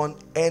having done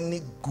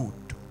any good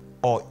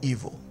or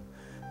evil,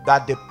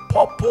 that the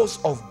purpose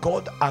of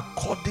God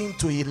according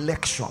to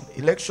election.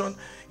 Election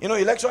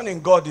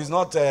in God is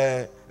not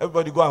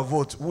everybody go and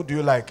vote. Who do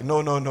you like?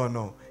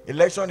 No.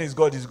 Election is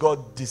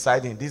God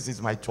deciding, this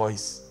is my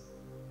choice.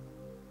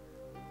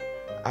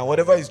 And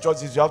whatever His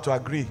choice is, you have to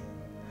agree.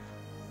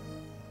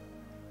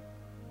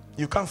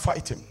 You can't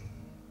fight Him.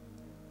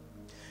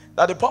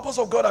 That the purpose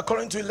of God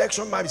according to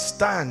election might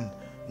stand,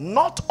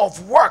 not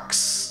of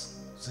works.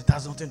 So it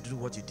has nothing to do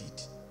with what you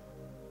did.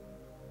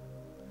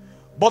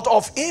 But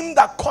of Him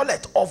that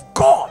calleth, of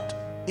God.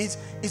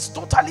 It's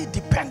totally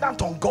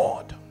dependent on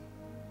God.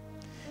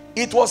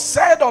 It was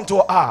said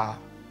unto her,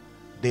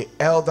 the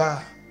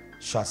elder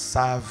shall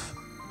serve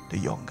the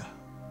younger.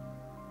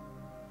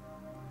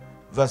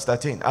 Verse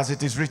 13, as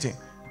it is written,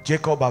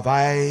 Jacob have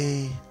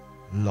I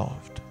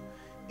loved,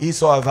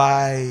 Esau have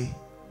I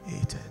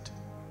hated.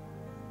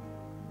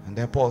 And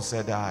then Paul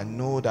said, I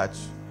know that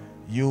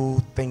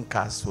you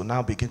thinkers will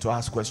now begin to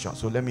ask questions,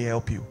 so let me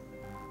help you.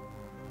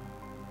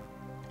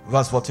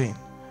 Verse 14,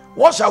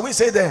 what shall we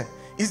say then?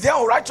 Is there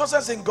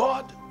unrighteousness in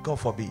God? God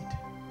forbid.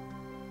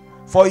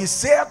 For He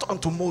said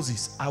unto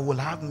Moses, I will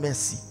have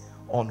mercy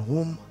on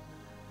whom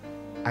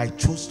I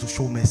choose to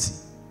show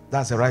mercy.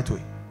 That's the right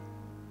way.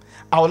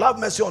 I will have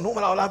mercy on whom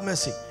I will have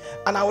mercy,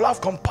 and I will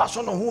have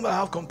compassion on whom I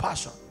have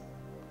compassion.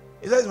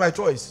 He says, it's my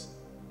choice.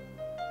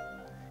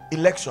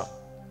 Election.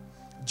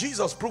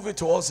 Jesus proved it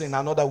to us in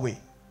another way.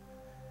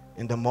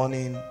 In the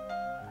morning,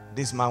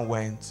 this man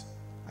went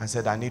and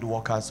said, I need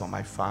workers on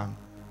my farm.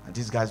 And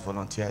these guys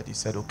volunteered. He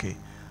said, okay,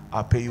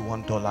 I'll pay you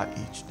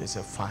 $1 each. They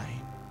said,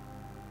 fine.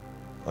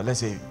 Or let's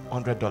say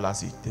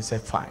 $100 each. They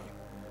said, fine.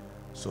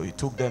 So he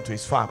took them to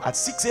his farm at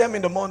 6 a.m.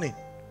 in the morning.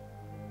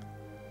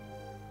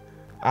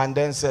 And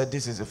then said,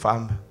 this is the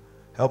farm.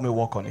 Help me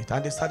work on it.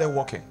 And they started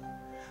working.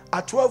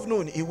 At 12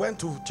 noon, he went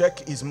to check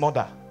his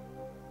mother.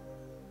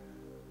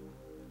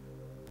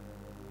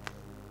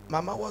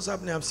 Mama, what's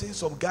happening? I'm seeing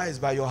some guys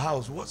by your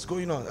house. What's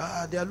going on?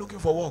 They are looking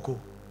for work.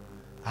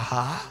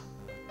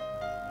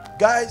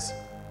 Guys,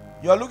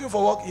 you are looking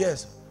for work?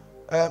 Yes.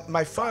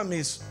 My farm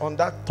is on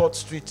that 3rd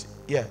street.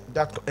 Yeah,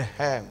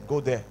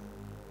 go there.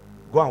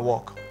 Go and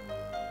walk.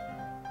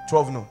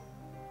 12 noon.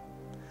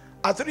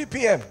 At 3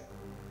 p.m.,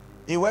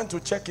 he went to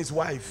check his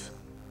wife.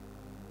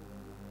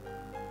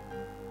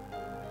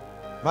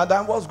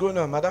 Madam, what's going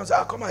on? Madam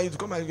said, come and eat,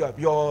 come and eat.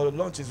 Your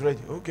lunch is ready.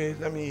 Okay,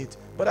 let me eat.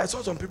 But I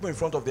saw some people in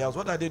front of the house.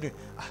 What are they doing?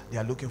 They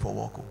are looking for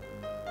work.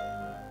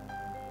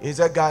 He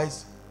said,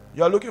 guys,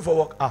 you are looking for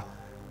work.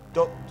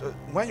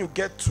 When you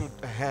get to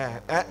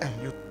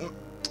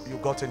you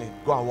got in it.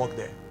 Go and walk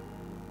there.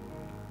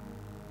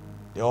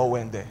 They all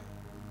went there.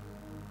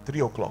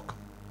 3 o'clock.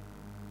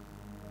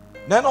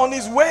 Then on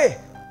his way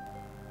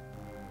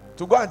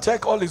to go and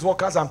check all his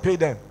workers and pay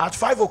them, at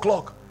 5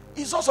 o'clock,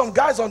 he saw some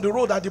guys on the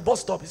road at the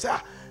bus stop. He said,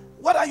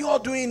 what are you all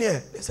doing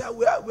here? They said,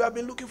 we have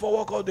been looking for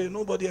work all day.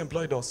 Nobody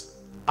employed us.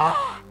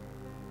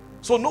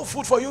 So no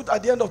food for you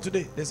at the end of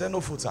today? They said, no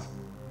food, sir.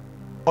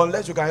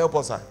 Unless you can help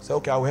us, sir. He said,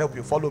 okay, I will help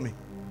you. Follow me.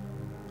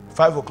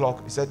 5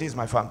 o'clock, he said, this is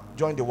my farm.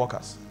 Join the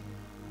workers.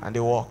 And they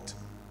walked.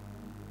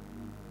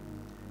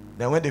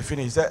 Then when they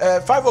finished, he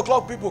said, 5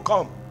 o'clock people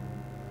come.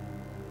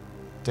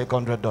 Take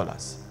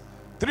 $100.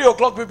 3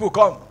 o'clock people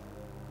come.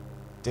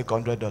 Take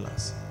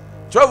 $100.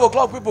 12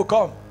 o'clock people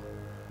come.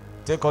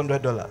 Take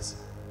 $100.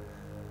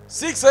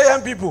 6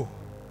 a.m. people,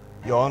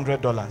 your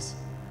 $100.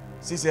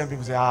 6 a.m.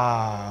 people say,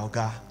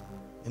 okay,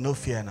 you no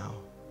fear now.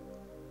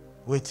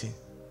 Waiting.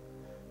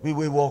 We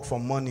will work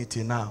from morning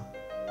till now.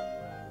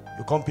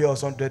 You come pay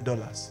us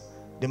 $100.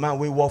 The man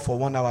will work for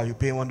 1 hour, you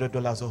pay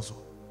 $100 also.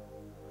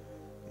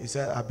 He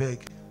said, I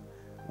beg.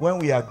 When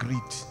we agreed,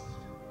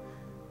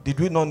 Did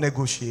we not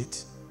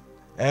negotiate?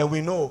 And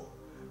we know.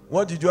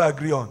 What did you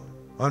agree on?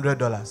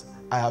 $100.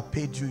 I have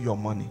paid you your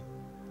money.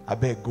 I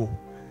beg, go.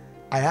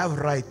 I have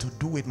right to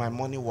do with my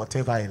money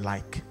whatever I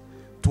like,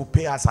 to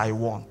pay as I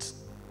want.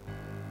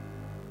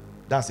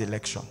 That's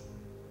election.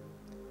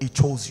 He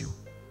chose you,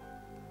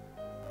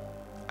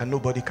 and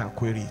nobody can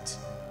query it.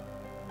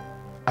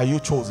 Are you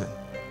chosen?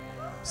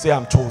 Say,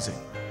 I'm chosen.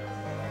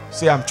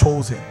 Say, I'm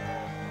chosen.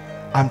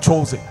 I'm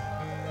chosen.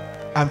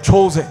 I'm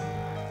chosen.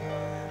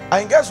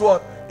 And guess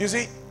what? You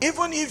see,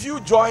 even if you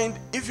joined,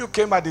 if you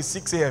came at the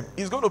 6 a.m.,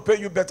 he's going to pay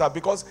you better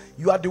because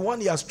you are the one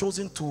he has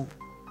chosen to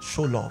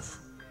show love.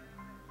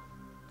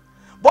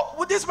 But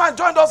with this man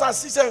joined us at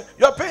 6 a.m.,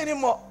 you're paying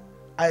him more.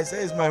 I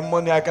say, it's my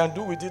money. I can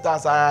do with it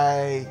as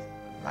I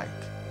like.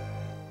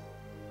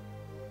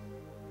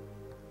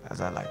 As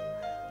I like.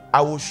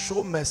 I will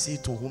show mercy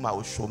to whom I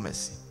will show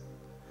mercy.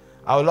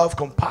 I will have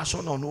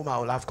compassion on whom I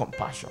will have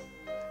compassion.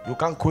 You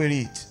can't query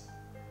it.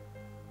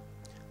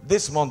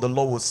 This month the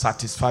Lord will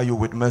satisfy you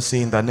with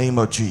mercy in the name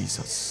of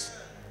Jesus.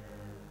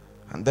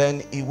 And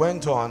then he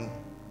went on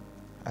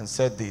and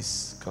said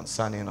this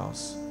concerning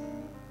us.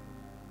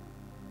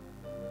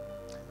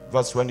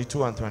 Verse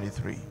 22 and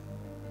 23.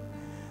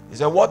 He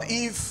said, what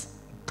if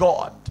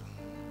God,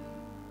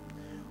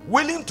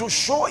 willing to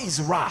show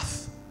his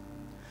wrath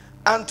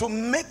and to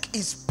make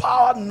his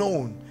power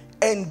known,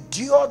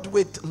 endured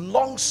with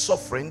long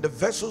suffering the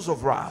vessels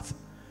of wrath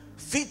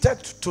fitted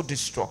to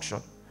destruction,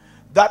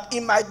 that he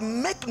might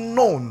make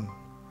known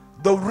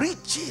the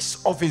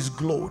riches of his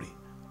glory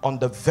on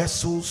the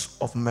vessels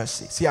of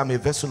mercy. See, I'm a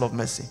vessel of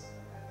mercy.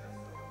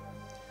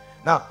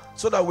 Now,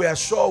 so that we are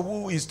sure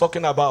who he's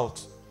talking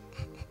about,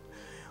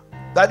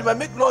 that he might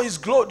make known his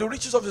glory, the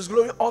riches of his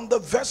glory on the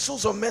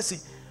vessels of mercy,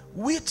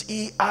 which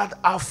he had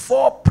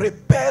afore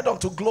prepared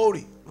unto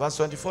glory. Verse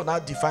 24 now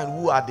define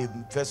who are the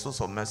vessels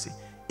of mercy.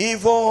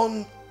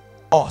 Even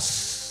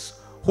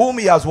us, whom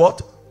he has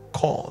what?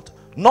 Called.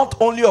 Not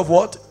only of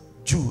what?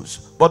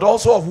 Jews, but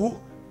also of who?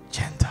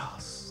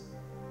 Gentiles.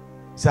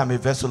 Say, I'm a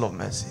vessel of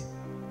mercy.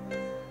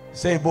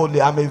 Say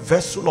boldly, I'm a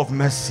vessel of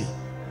mercy.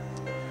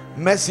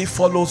 Mercy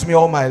follows me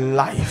all my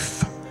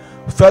life.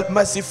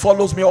 Mercy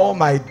follows me all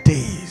my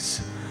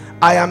days.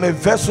 I am a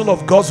vessel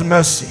of God's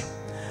mercy.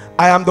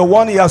 I am the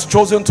one he has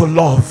chosen to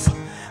love.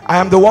 I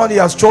am the one he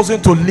has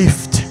chosen to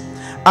lift.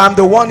 I am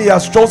the one he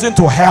has chosen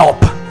to help.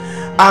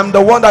 I am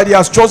the one that he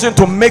has chosen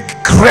to make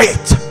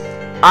great.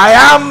 I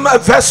am a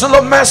vessel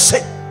of mercy.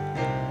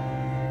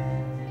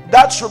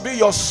 That should be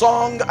your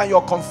song and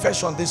your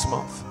confession this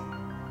month.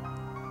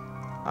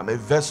 I'm a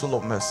vessel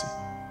of mercy.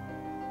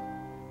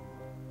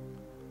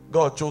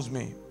 God chose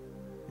me.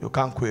 You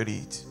can't query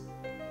it.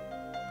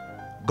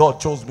 God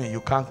chose me.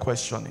 You can't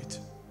question it.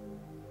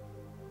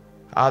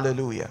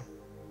 Hallelujah.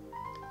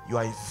 You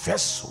are a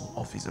vessel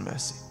of his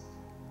mercy.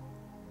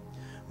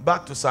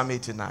 Back to Psalm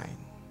 89.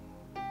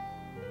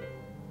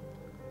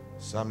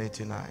 Psalm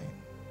 89.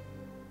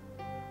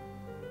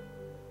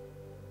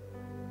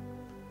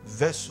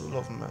 Vessel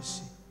of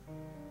mercy.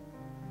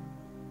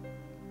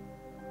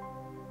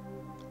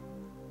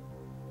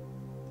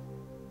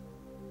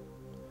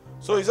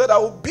 So he said, I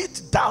will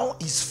beat down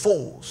his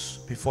foes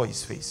before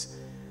his face.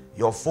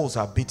 Your foes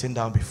are beaten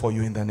down before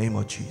you in the name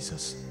of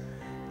Jesus.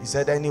 He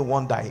said,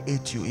 anyone that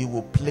hates you, he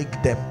will plague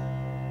them.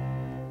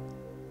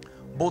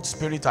 Both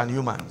spirit and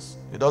humans.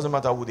 It doesn't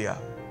matter who they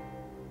are.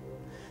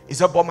 He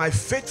said, but my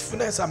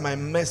faithfulness and my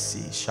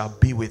mercy shall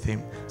be with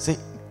him. Say,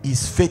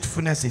 his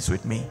faithfulness is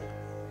with me.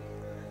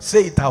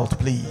 Say it out,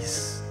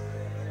 please.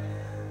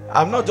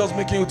 I'm not just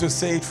making you to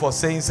say it for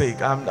saying sake.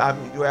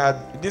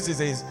 This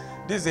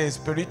is a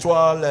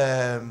spiritual,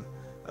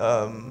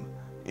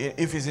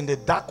 if it's in the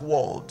dark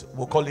world,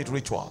 we'll call it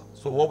ritual.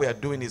 So what we are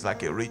doing is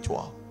like a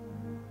ritual.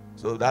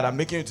 So that I'm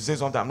making you to say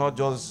something. I'm not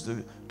just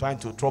trying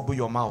to trouble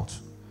your mouth.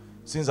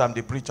 Since I'm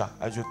the preacher,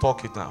 I should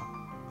talk it now.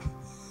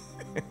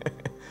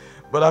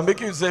 But I'm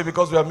making you say,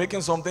 because we are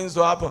making some things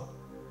to happen.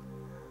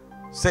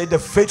 Say, the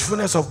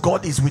faithfulness of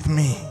God is with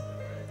me.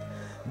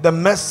 The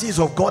mercies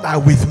of God are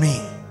with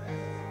me.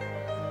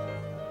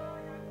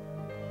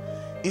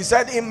 He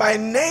said, in my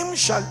name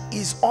shall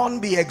his horn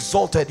be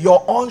exalted. Your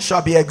horn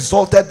shall be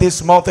exalted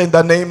this month in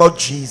the name of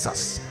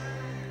Jesus.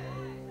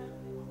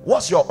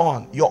 What's your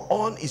horn? Your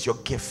horn is your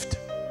gift.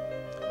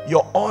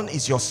 Your horn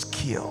is your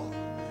skill.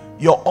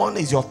 Your horn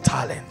is your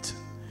talent.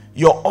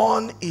 Your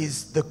horn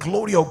is the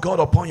glory of God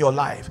upon your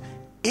life.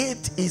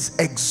 It is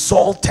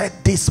exalted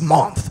this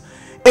month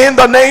in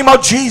the name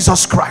of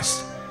Jesus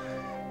Christ.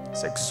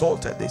 It's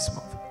exalted this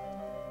month.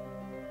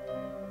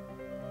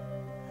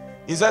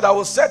 He said, I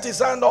will set his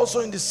hand also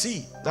in the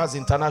sea. That's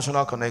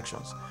international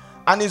connections.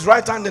 And his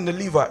right hand in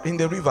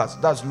the rivers.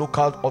 That's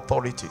local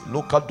authority,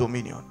 local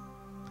dominion.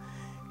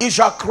 He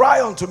shall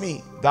cry unto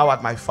me, thou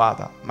art my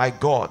Father, my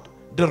God,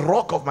 the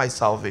rock of my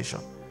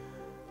salvation.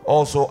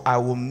 Also, I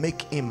will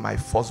make him my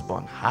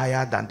firstborn,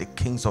 higher than the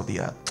kings of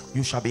the earth.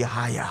 You shall be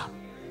higher.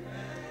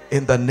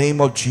 In the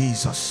name of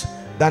Jesus.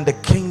 Than the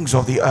kings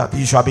of the earth.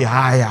 You shall be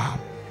higher.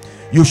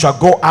 You shall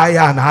go higher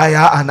and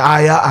higher and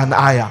higher and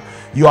higher.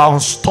 You are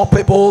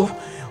unstoppable,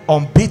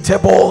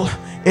 unbeatable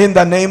in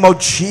the name of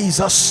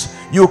Jesus.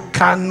 You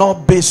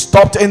cannot be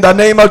stopped in the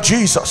name of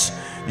Jesus.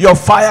 Your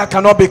fire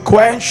cannot be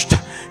quenched.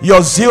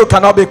 Your zeal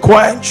cannot be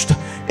quenched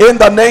in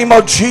the name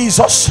of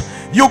Jesus.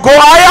 You go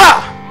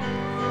higher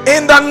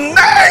in the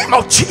name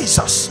of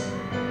Jesus.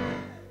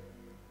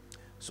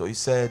 So he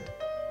said,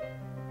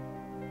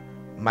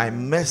 my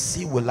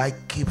mercy will I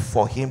keep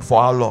for him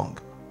for how long?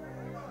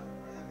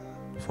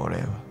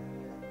 Forever.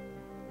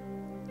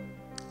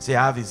 Say,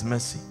 I have his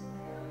mercy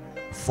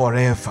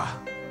forever.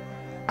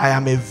 I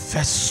am a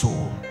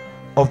vessel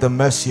of the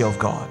mercy of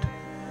God.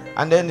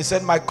 And then he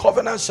said, my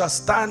covenant shall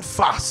stand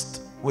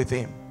fast with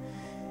him.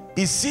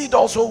 His seed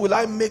also will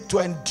I make to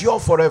endure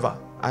forever,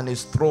 and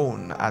his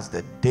throne as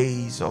the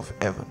days of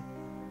heaven.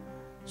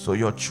 So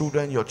your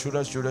children, your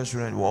children's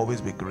children will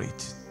always be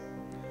great.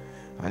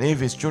 And if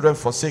his children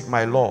forsake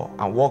my law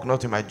and walk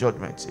not in my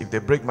judgments, if they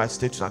break my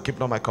statutes and keep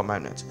not my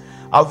commandments,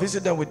 I'll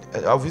visit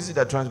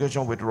their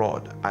transgression with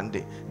rod,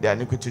 and their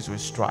iniquities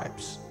with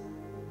stripes.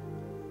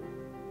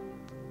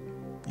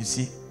 You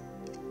see,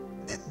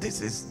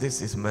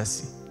 this is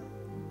mercy.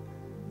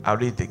 I'll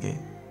read it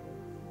again.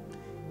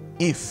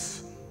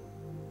 If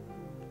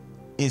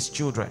his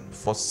children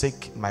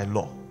forsake my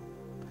law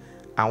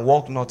and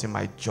walk not in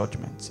my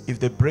judgments, if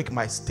they break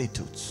my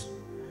statutes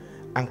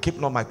and keep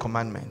not my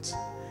commandments,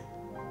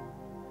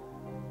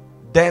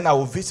 then I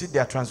will visit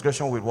their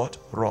transgression with what?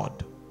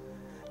 Rod.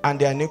 And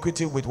their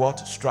iniquity with what?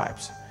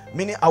 Stripes.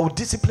 Meaning I will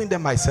discipline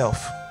them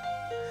myself.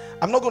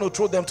 I'm not going to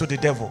throw them to the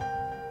devil.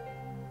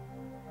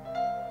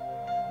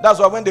 That's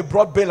why when they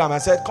brought Balaam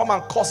and said, come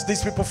and curse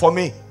these people for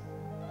me,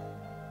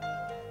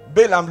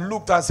 Balaam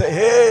looked and said,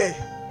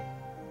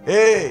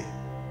 hey,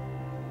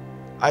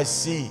 I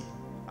see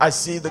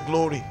the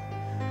glory.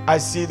 I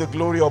see the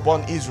glory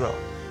upon Israel.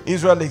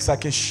 Israel is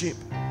like a sheep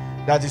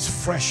that is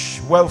fresh,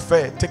 well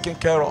fed, taken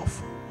care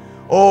of.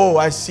 Oh,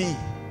 I see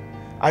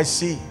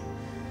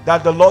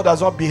that the Lord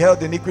has not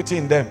beheld iniquity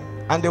in them,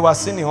 and they were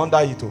sinning under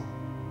it.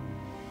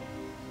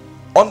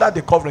 Under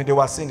the covering, they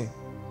were sinning.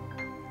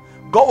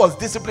 God was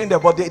disciplining them,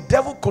 but the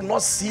devil could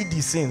not see the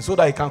sin so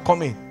that he can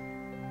come in.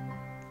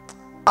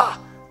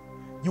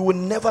 You will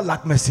never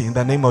lack mercy in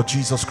the name of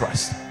Jesus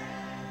Christ.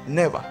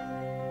 Never.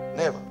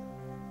 Never.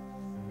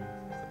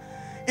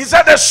 He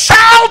said the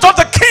shout of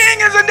the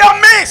king is in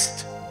their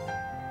midst.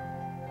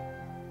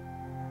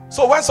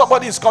 So when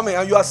somebody is coming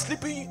and you are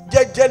sleeping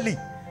gently,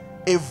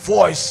 a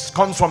voice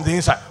comes from the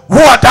inside. Who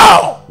art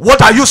thou?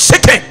 What are you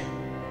seeking?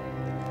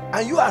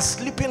 And you are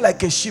sleeping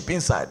like a sheep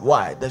inside.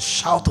 Why? The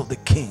shout of the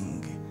king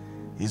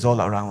is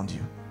all around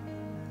you.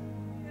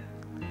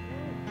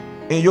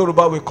 In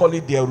Yoruba we call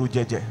it the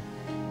Erujeje,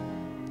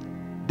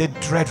 the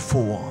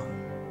dreadful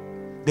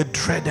one, the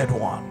dreaded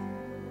one.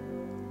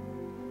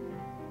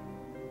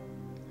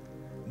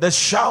 The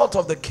shout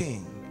of the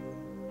king.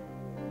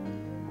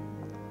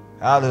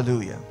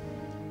 Hallelujah.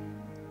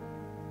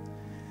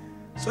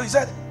 So he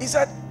said,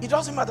 it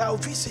doesn't matter, I'll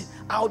visit,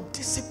 I'll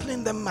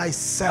discipline them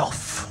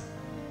myself.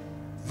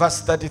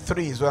 Verse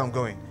 33 is where I'm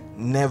going.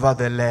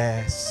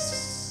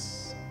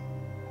 Nevertheless,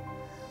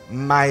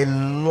 my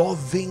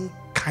loving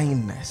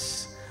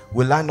kindness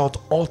will I not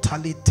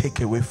utterly take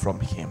away from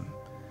him,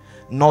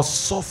 nor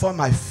suffer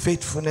my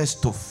faithfulness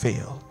to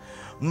fail.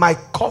 My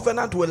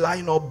covenant will I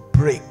not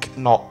break,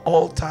 nor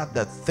alter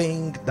the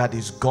thing that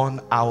is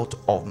gone out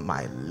of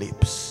my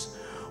lips.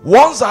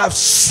 Once I have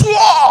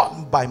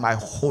sworn by my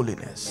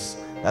holiness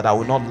that I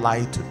will not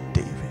lie to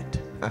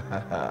David.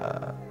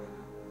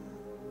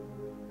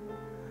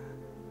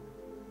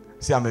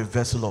 See, I'm a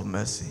vessel of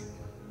mercy.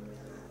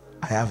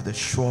 I have the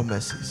sure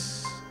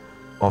mercies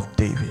of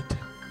David.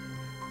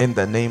 In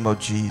the name of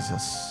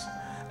Jesus.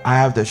 I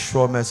have the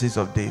sure mercies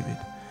of David.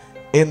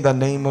 In the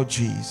name of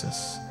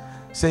Jesus.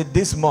 Say,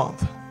 this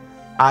month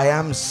I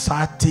am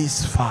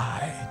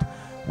satisfied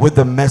with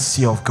the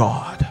mercy of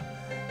God.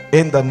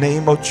 In the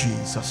name of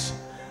Jesus.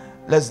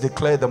 Let's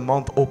declare the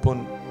month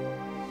open.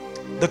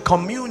 The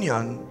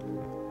communion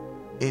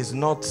is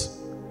not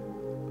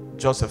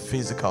just a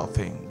physical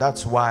thing.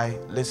 That's why,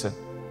 listen,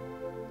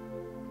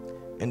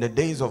 in the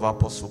days of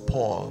Apostle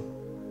Paul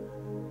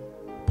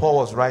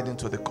was writing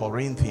to the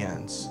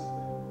Corinthians,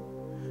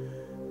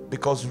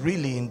 because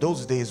really in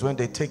those days when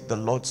they take the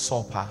Lord's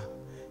Supper,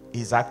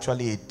 it's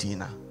actually a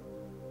dinner.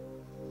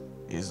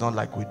 It's not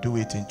like we do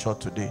it in church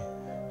today.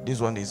 This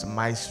one is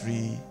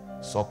mystery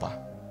supper.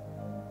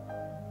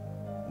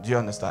 Do you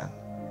understand?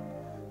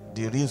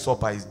 The real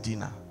supper is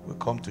dinner. We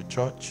come to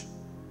church,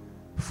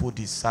 food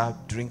is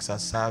served, drinks are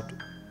served,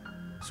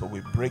 so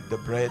we break the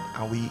bread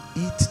and we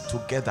eat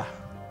together.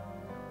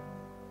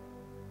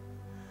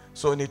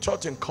 So in the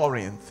church in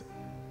Corinth,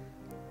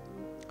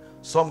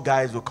 some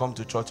guys will come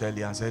to church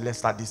early and say, let's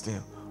start this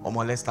thing.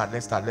 Let's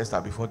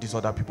start before these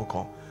other people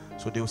come.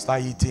 So they will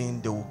start eating,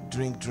 they will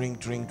drink.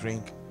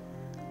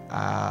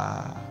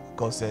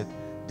 God said,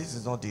 this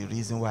is not the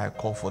reason why I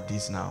call for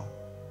this now.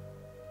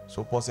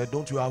 So Paul said,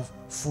 don't you have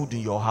food in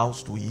your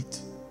house to eat?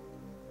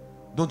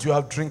 Don't you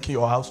have drink in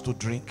your house to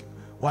drink?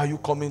 Why are you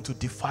coming to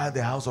defile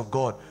the house of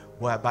God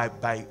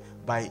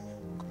by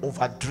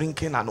over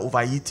drinking and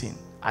overeating?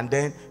 and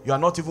then you are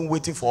not even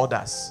waiting for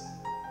others.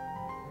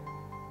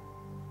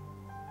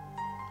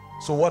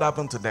 So what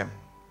happened to them?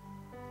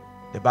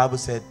 The Bible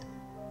said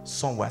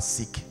some were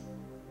sick.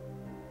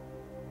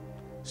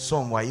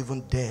 Some were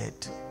even dead.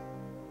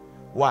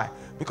 Why?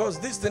 Because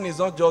this thing is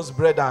not just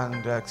bread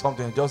and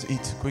something, just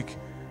eat quick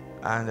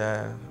and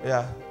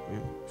yeah, we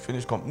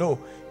finish. No,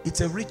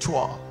 it's a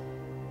ritual.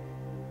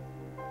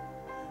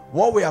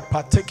 What we are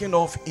partaking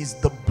of is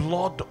the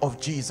blood of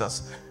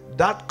Jesus.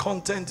 That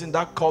content in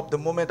that cup, the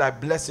moment I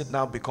bless it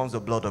now, becomes the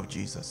blood of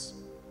Jesus.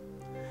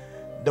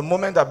 The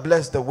moment I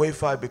bless the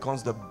wafer, it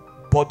becomes the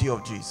body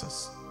of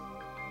Jesus.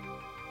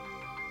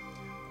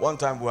 One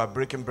time we were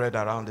breaking bread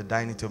around the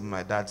dining table in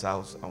my dad's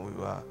house, and we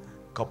were a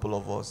couple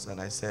of us,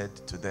 and I said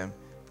to them,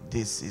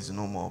 this is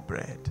no more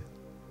bread.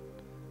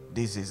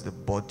 This is the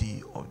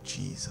body of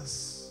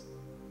Jesus.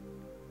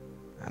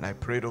 And I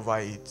prayed over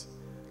it.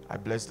 I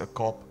blessed the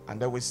cup,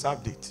 and then we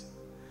served it.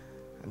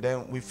 And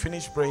then we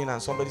finished praying,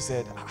 and somebody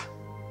said,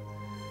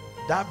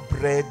 that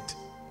bread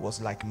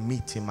was like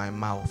meat in my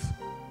mouth.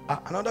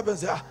 Another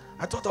person said,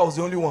 I thought I was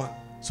the only one.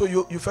 So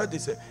you felt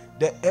this.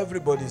 Then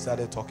everybody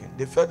started talking.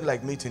 They felt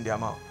like meat in their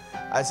mouth.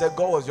 I said,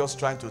 God was just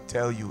trying to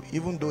tell you,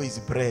 even though it's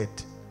bread,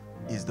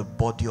 is the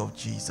body of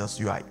Jesus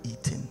you are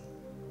eating.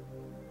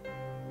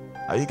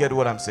 Are you getting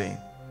what I'm saying?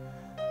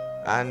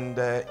 And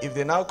if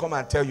they now come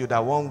and tell you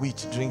that one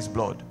witch drinks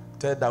blood,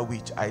 tell that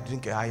witch, I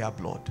drink a higher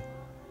blood.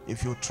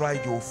 If you try,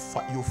 you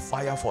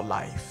fire for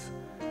life.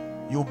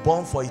 You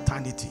burn for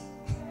eternity.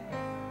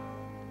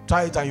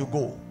 Try it and you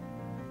go.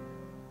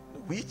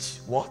 Witch?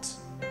 What?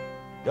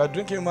 You are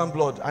drinking human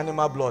blood,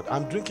 animal blood.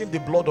 I'm drinking the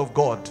blood of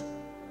God.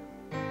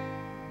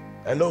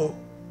 Hello?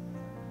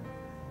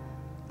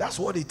 That's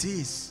what it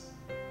is.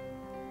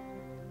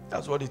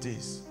 That's what it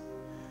is.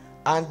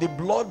 And the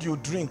blood you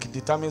drink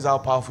determines how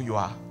powerful you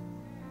are.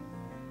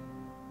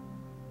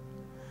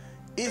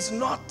 It's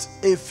not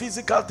a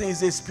physical thing,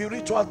 it's a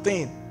spiritual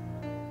thing.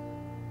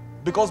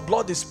 Because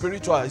blood is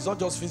spiritual, it's not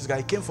just physical.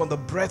 It came from the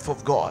breath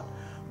of God.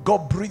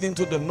 God breathed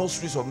into the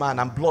nostrils of man,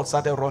 and blood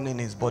started running in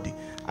his body,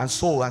 and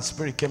soul and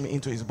spirit came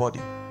into his body.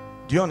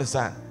 Do you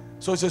understand?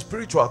 So it's a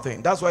spiritual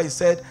thing. That's why he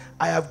said,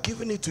 I have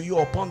given it to you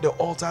upon the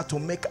altar to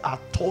make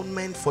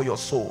atonement for your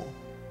soul.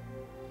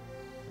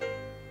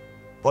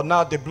 But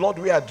now the blood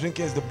we are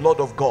drinking is the blood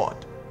of God.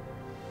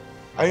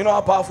 And you know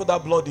how powerful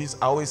that blood is?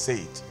 I always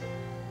say it.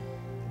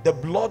 The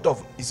blood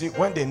of, you see,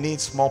 when they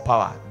need small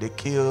power, they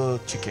kill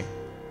chicken.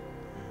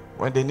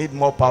 When they need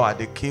more power,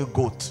 they kill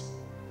goat.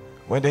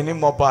 When they need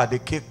more power, they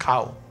kill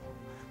cow.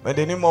 When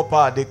they need more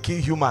power, they kill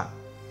human.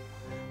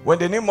 When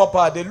they need more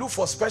power, they look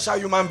for special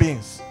human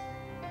beings.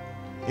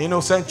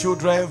 Innocent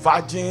children,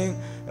 virgin,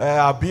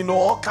 albino,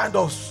 all kind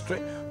of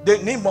strength.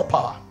 They need more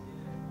power.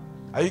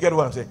 Are you getting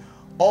what I'm saying?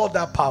 All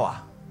that power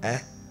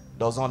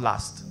does not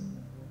last.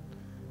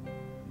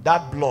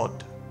 That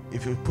blood,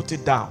 if you put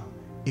it down,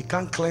 it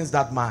can't cleanse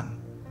that man.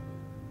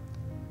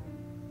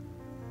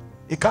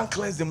 It can't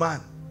cleanse the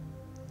man.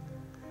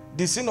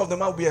 The sin of the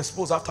man will be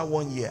exposed after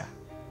 1 year.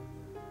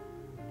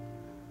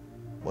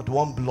 But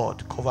one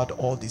blood covered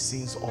all the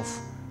sins of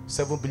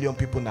 7 billion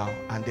people now,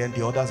 and then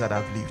the others that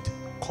have lived,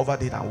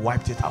 covered it and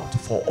wiped it out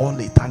for all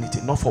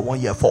eternity. Not for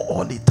 1 year, for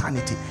all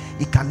eternity.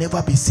 It can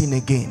never be seen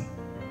again.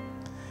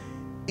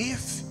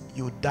 If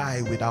you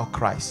die without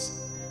Christ,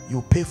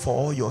 you pay for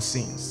all your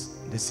sins.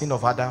 The sin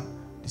of Adam,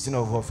 the sin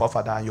of your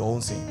forefather, and your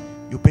own sin.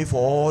 You pay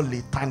for all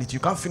eternity. You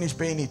can't finish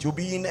paying it. You'll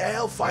be in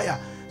hellfire.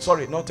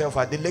 Sorry, not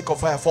hellfire, the lake of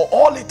fire for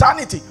all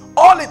eternity.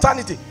 All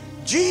eternity.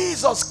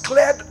 Jesus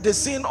cleared the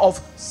sin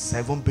of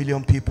 7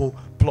 billion people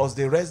plus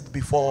the rest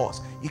before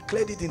us. He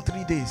cleared it in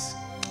 3 days.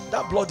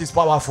 That blood is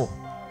powerful.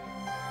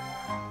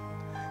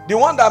 The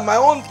one that my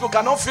own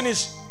cannot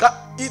finish,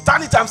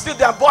 eternity, I'm still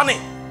there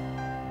burning.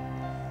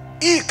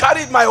 He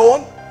carried my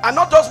own, and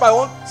not just my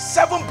own,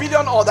 7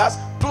 billion others,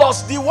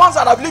 plus the ones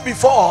that have lived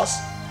before us,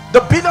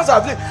 the billions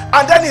that have lived,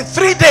 and then in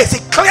 3 days he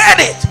cleared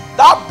it.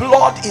 That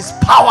blood is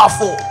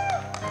powerful.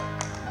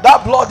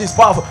 That blood is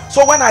powerful.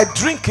 So when I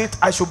drink it,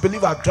 I should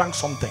believe I've drank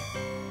something.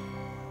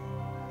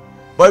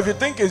 But if you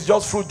think it's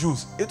just fruit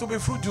juice, it will be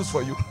fruit juice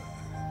for you.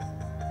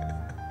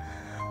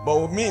 But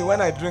with me,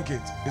 when I drink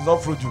it, it's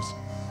not fruit juice.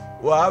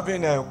 We were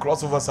having a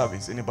crossover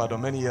service in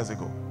Ibadan many years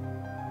ago,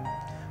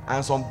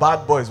 and some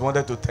bad boys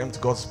wanted to tempt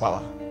God's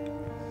power.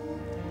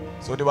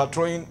 So they were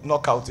throwing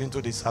knockouts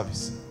into the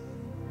service,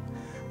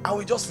 and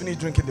we just finished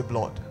drinking the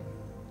blood.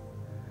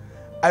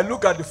 I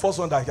look at the first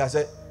one that I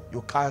said,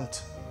 you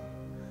can't.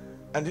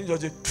 And then you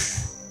just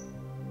say,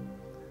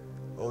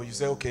 oh, you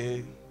say,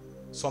 okay,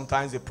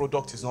 sometimes the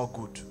product is not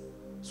good,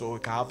 so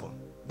it can happen.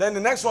 Then the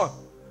next one,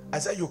 I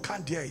said, you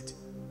can't dare it.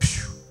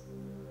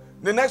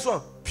 The next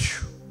one,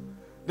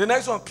 the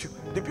next one,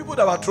 the people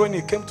that were throwing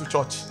it came to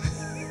church.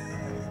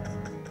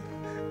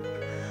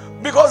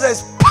 Because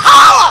there's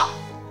power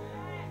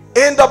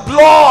in the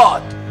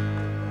blood.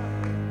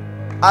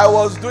 I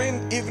was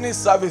doing evening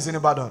service in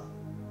Ibadan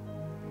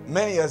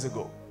many years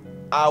ago.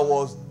 I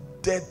was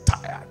dead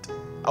tired.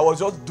 I was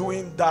just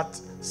doing that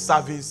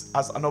service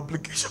as an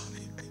obligation.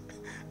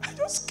 I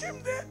just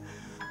came there.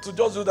 to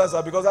just do that,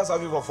 sir, because that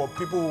service was for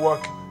people who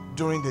work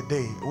during the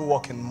day, who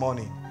work in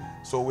morning.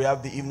 So we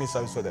have the evening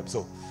service for them.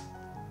 So,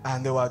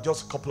 and there were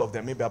just a couple of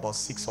them, maybe about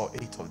 6 or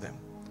 8 of them.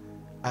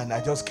 And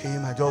I just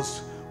came, I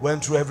just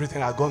went through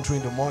everything I'd gone through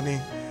in the morning.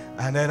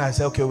 And then I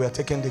said, okay, we are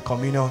taking the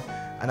communion.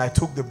 And I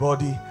took the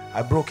body,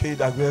 I broke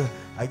it, I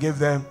gave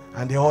them,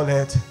 and they all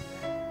ate.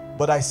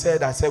 But I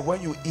said,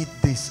 when you eat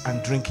this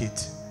and drink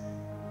it,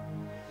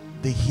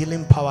 the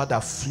healing power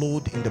that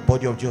flowed in the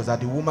body of Jesus, that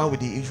the woman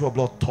with the issue of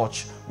blood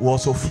touched, will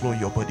also flow in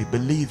your body.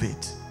 Believe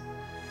it.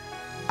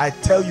 I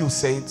tell you,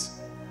 saints,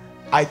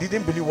 I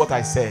didn't believe what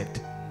I said.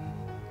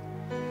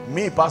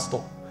 Me, pastor,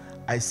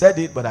 I said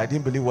it, but I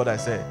didn't believe what I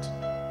said.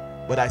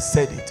 But I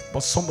said it,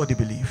 but somebody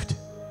believed.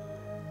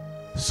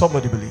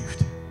 Somebody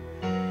believed.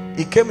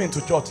 He came into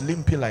church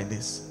limping like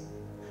this.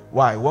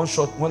 Why?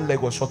 One leg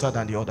was shorter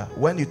than the other.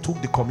 When he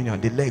took the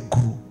communion, the leg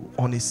grew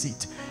on his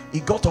seat. He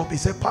got up, he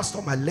said,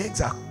 Pastor, my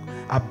legs are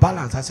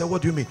balanced. I said,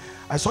 what do you mean?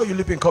 I saw you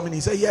limping coming. He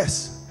said,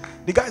 yes.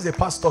 The guy is a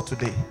pastor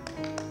today.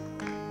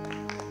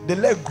 The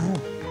leg grew.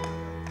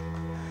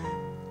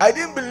 I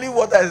didn't believe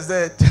what I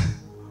said,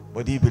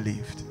 but he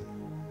believed.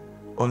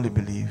 Only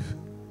believe.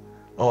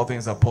 All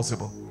things are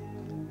possible.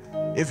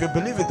 If you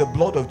believe in the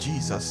blood of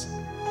Jesus,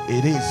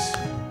 it is.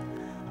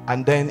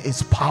 And then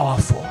it's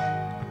powerful.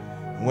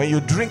 When you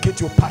drink it,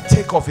 you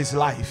partake of his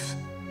life.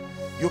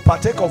 You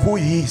partake of who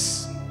he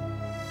is.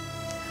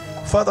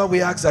 Father,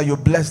 we ask that you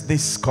bless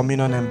these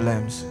communion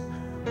emblems.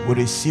 We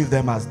receive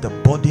them as the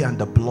body and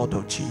the blood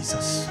of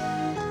Jesus.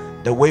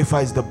 The wafer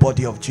is the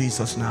body of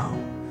Jesus now.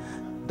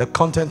 The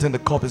content in the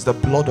cup is the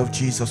blood of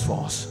Jesus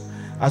for us.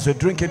 As we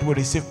drink it, we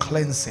receive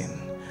cleansing.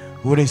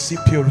 We receive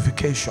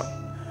purification.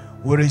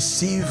 We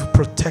receive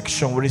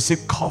protection. We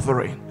receive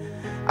covering.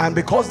 And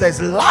because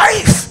there's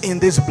life in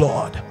this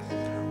blood,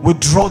 we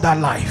draw that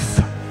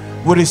life.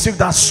 We receive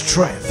that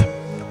strength.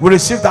 We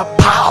receive that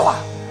power.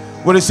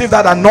 We receive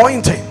that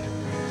anointing.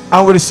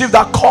 And we receive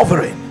that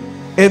covering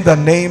in the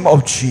name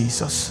of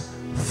Jesus.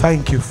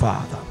 Thank you,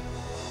 Father.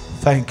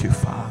 Thank you,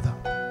 Father.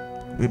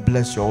 We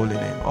bless your holy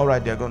name. All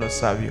right, they're going to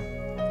serve you.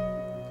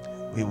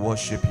 We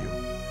worship you.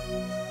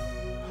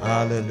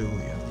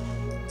 Hallelujah.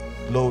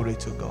 Glory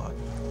to God.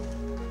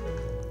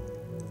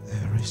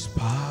 There is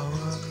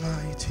power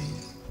mighty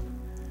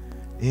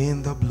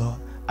in the blood.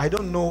 I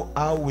don't know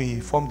how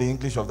we form the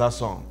English of that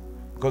song,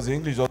 because the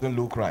English doesn't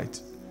look right.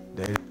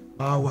 There is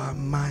power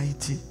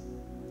mighty.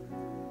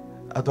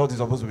 I thought it's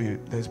supposed to be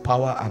there's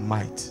power and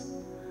might,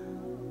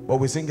 but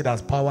we sing it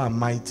as power and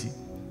mighty.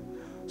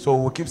 So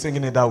we'll keep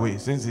singing it that way,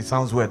 since it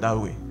sounds weird that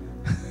way.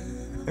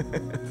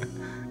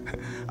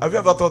 Have you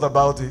ever thought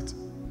about it?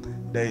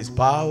 There is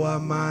power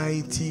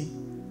mighty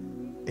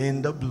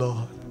in the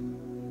blood.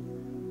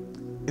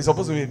 It's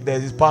supposed to be there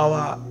is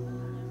power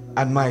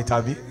and might,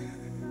 have you?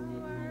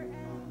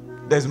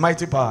 There's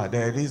mighty power.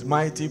 There is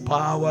mighty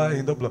power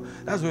in the blood.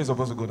 That's where it's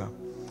supposed to go now.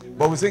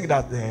 But we sing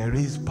that there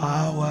is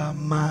power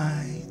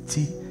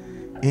mighty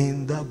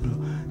in the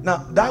blood.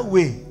 Now that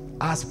way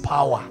has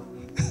power.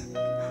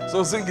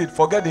 So sing it,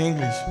 forget the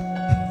English.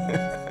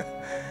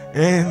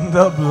 In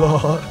the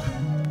blood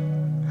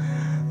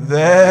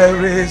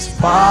there is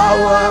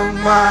power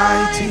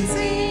mighty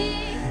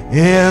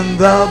in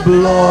the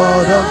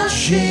blood of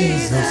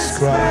Jesus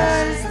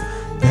Christ.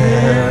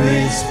 There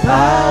is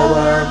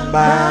power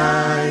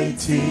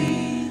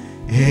mighty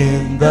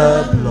in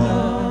the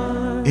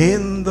blood.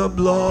 In the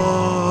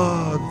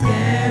blood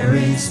there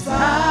is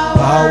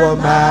power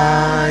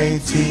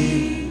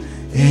mighty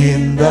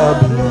in the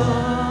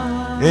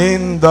blood.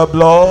 In the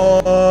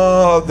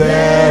blood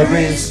there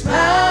is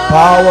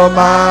power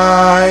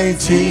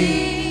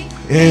mighty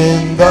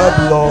in the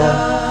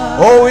blood.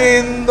 Oh,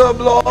 in the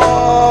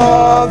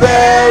blood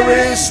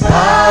there is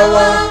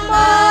power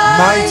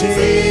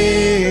mighty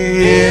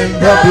in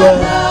the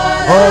blood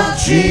of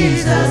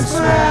Jesus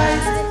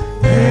Christ.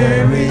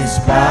 There is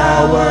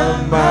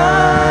power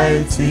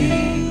mighty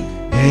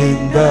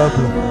in the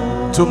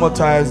blood. Two more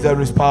times, there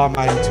is power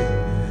mighty.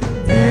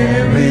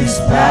 There is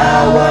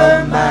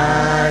power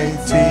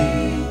mighty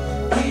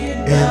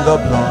in the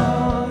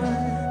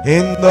blood.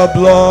 In the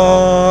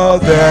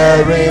blood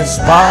there is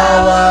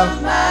power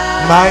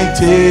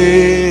mighty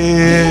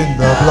in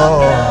the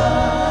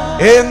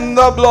blood. In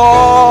the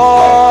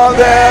blood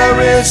there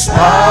is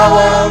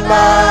power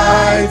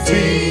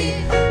mighty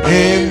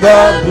in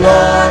the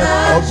blood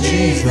of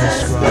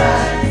Jesus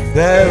Christ.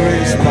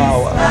 There is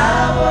power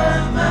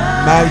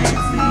mighty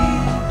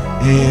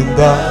in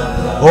the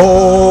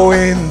oh,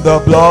 in the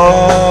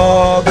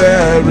blood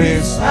there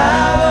is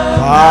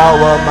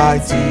power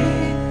mighty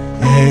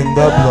in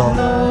the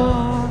blood.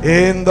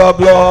 In the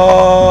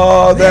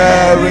blood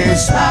there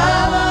is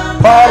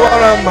power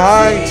and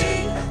might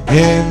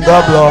in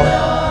the blood.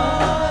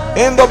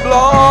 In the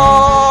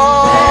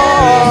blood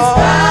there is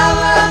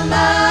power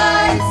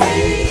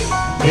mighty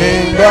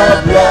in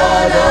the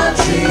blood of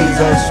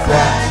Jesus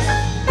Christ.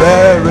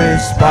 There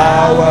is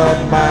power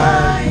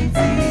mighty.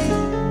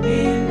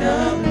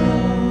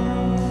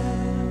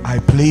 I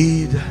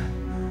plead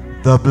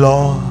the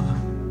blood,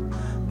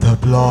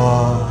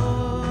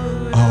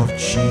 of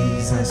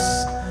Jesus.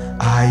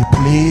 I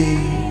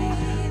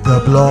plead the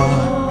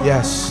blood.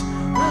 Yes,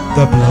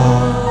 the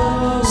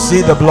blood.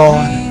 See the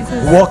blood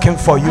working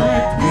for you,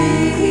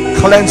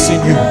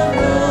 cleansing you,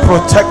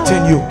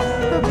 protecting you,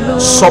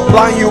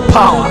 supplying you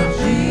power.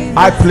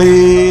 I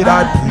plead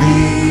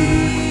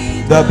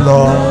the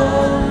blood.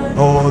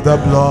 Oh, the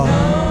blood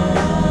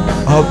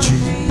of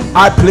Jesus.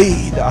 I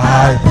plead the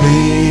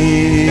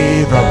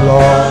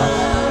blood.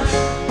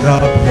 The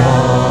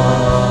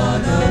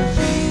blood.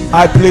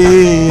 I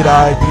plead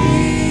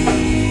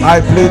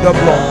the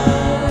blood.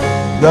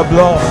 The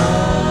blood.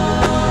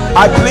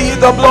 I plead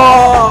the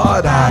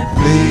blood. I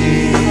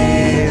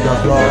plead the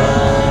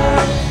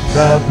blood.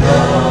 The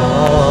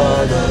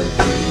blood.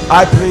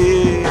 I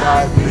plead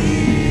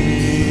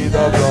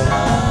the blood.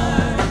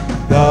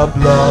 The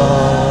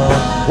blood.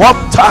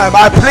 One time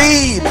I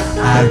plead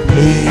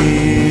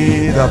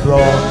the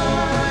blood.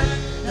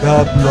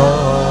 The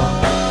blood.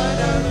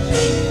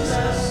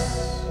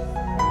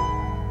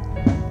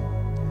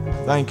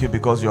 Thank you,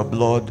 because your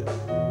blood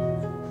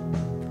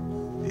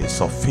is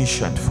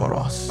sufficient for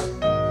us.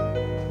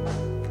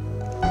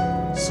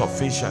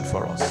 Sufficient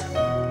for us.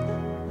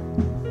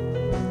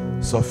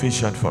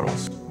 Sufficient for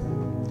us.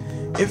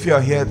 If you're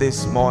here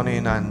this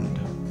morning and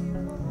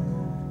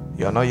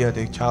you're not yet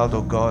a child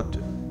of God,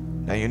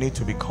 then you need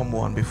to become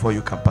one before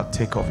you can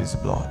partake of his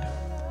blood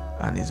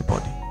and his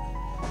body.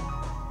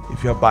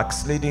 If you're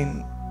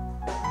backsliding,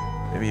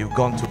 maybe you've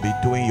gone to be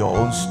doing your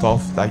own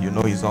stuff that you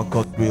know is not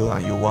God's will,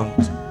 and you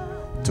want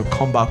to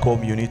come back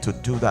home, you need to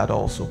do that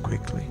also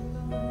quickly.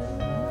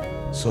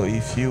 So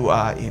if you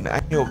are in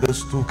any of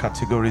those two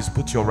categories,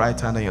 put your right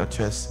hand on your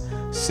chest.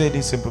 Say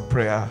this simple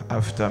prayer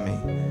after me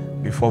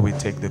before we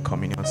take the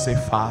communion. Say,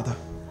 Father,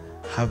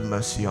 have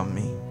mercy on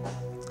me.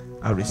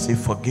 I receive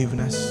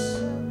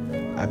forgiveness.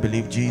 I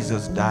believe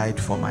Jesus died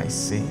for my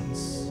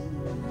sins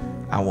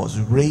and was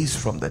raised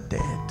from the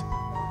dead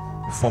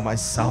for my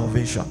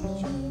salvation.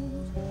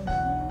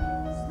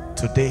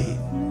 Today,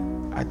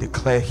 I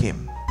declare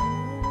him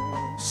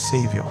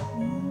Savior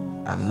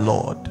and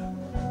Lord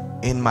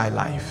in my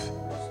life,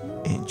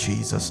 in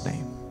Jesus'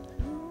 name.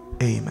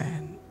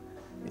 Amen.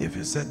 If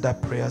you said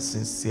that prayer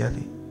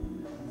sincerely,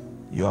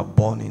 you are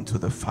born into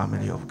the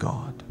family of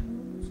God.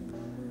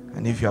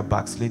 And if you are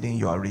backsliding,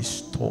 you are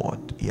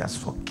restored. He has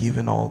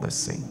forgiven all the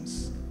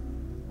sins.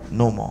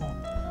 No more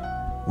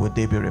will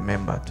they be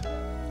remembered.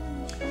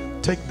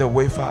 Take the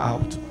wafer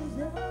out.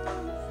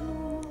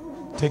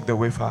 Take the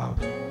wafer out.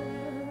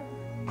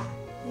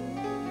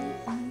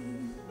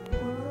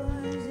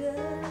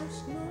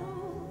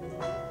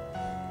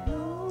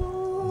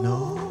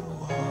 No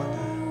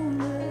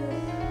other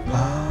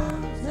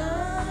path I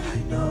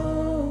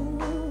know.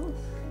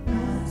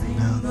 Nothing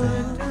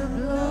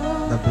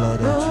the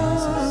blood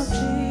of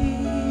Jesus.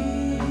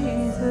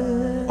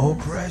 Oh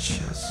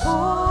precious.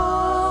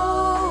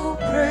 Oh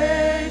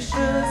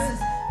precious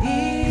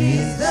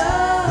is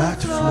that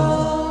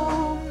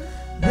flow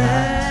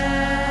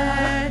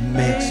that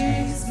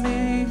makes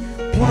me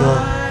pure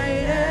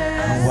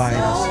and white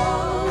as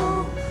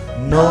snow.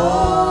 No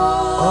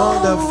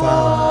other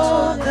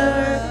fount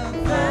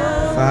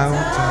I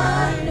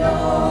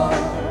know,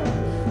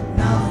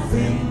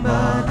 nothing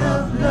but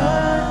the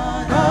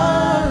blood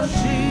of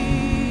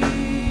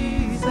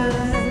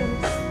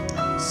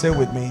Jesus. Say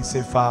with me,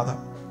 say, Father,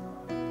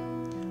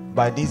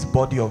 by this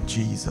body of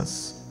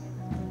Jesus,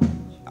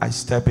 I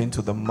step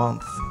into the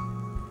month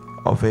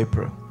of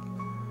April,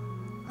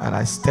 and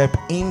I step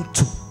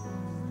into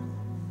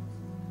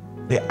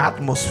the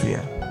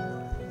atmosphere,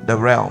 the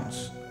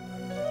realms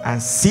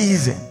and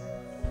season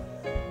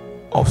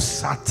of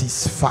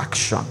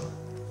satisfaction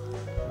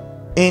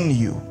in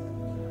you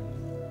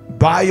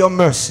by your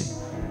mercy,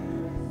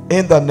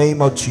 in the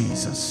name of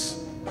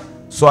Jesus.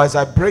 So as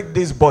I break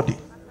this body,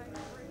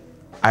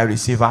 I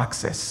receive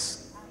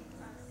access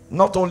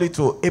not only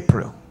to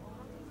April,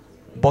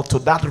 but to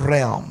that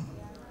realm,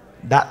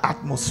 that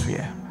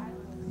atmosphere,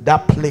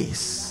 that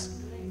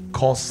place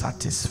called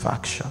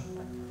satisfaction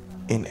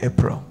in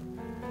April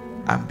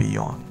and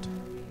beyond,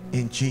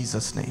 in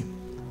Jesus' name.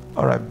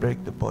 All right,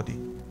 break the body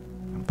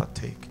and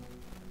partake.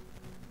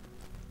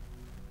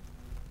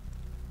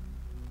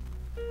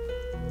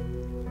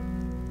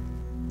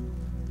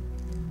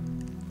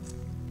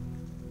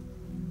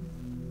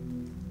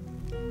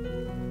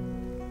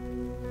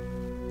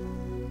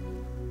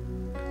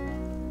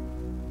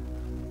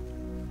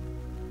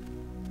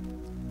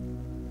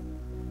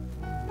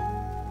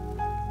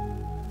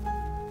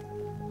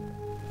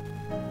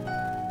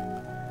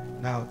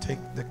 Now take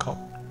the cup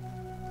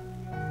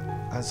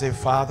and say,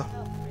 Father,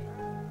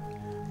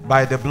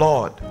 by the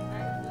blood,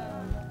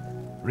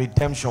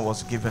 redemption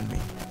was given me.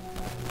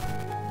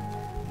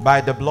 By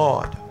the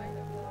blood,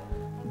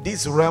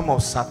 this realm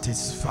of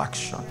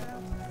satisfaction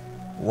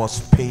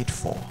was paid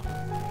for,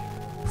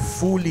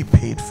 fully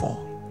paid for.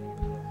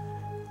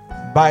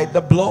 By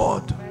the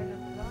blood,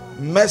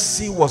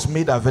 mercy was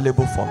made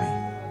available for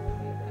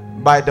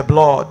me. By the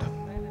blood,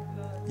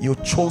 you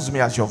chose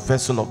me as your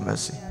vessel of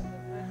mercy.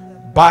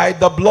 By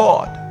the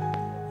blood,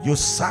 you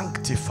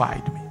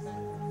sanctified me.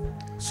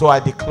 So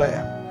I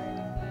declare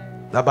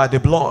that by the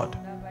blood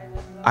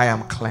I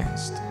am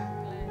cleansed,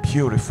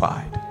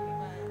 purified,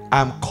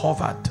 I'm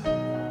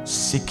covered,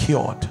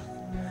 secured,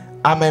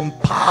 I'm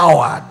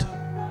empowered,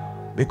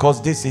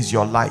 because this is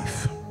your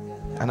life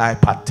and I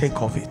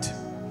partake of it.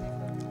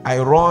 I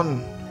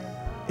run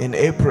in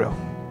April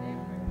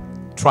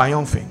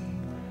triumphing,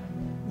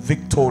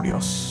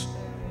 victorious.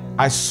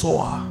 I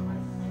soar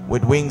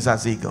with wings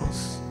as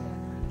eagles.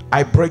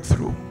 I break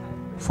through,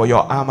 for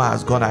your armor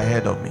has gone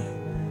ahead of me.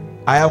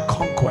 I have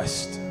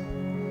conquest.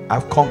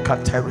 I've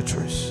conquered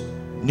territories,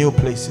 new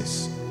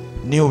places,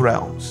 new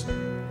realms.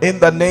 In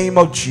the name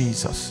of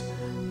Jesus,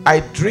 I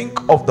drink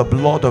of the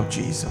blood of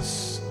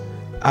Jesus,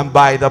 and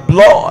by the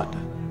blood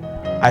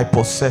I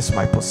possess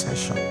my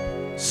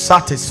possession,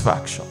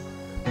 satisfaction,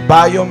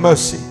 by your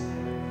mercy,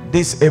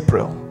 this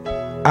April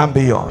and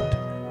beyond,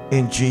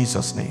 in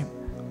Jesus' name.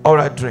 All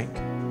right, drink.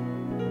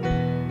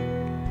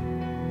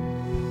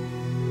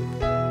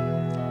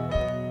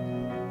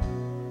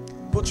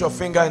 Put your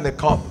finger in the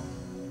cup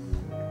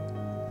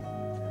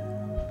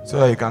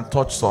so that you can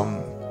touch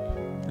some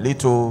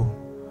little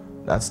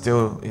that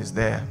still is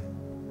there.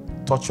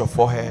 Touch your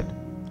forehead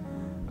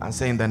and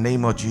say, in the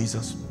name of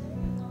Jesus,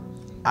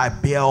 I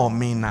bear on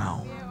me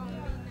now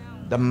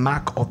the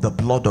mark of the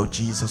blood of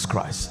Jesus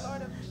Christ,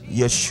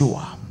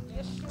 Yeshua,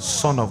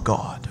 Son of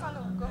God.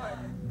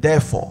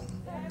 Therefore,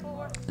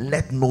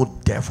 let no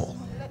devil,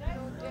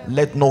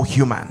 let no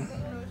human,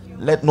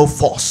 let no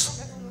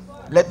force,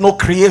 let no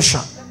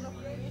creation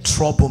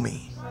trouble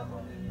me,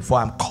 for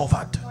I'm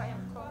covered.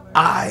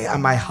 I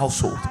and my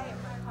household,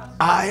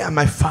 I and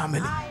my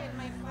family,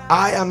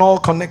 I and all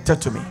connected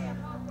to me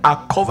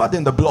are covered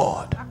in the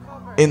blood.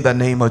 In the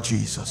name of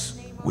Jesus,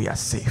 we are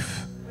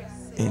safe.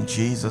 In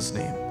Jesus'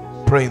 name.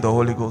 Pray in the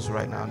Holy Ghost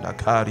right now.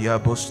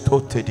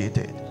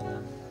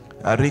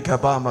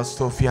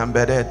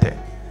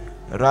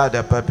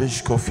 Rada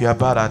Babishko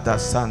Fiabara da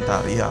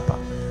Santa Riaba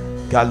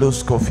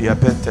Galusko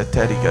Fiabete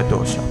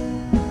Terigadosha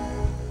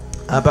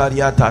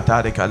Abariata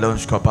Tarika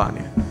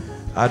Lonskopania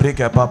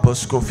Ariga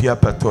Paposko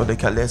Fiapato de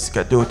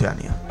Kaleska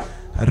Dotania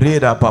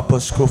Rida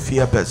Paposko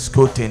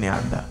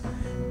Fiabescotinianda.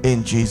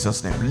 In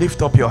Jesus' name.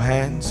 Lift up your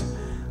hands.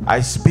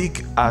 I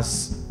speak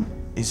as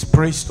is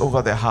priest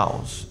over the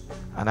house,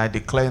 and I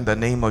declare in the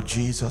name of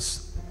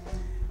Jesus,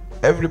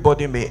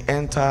 everybody may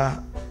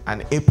enter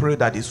an April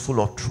that is full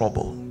of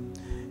trouble.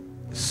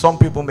 Some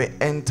people may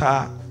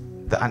enter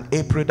an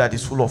April that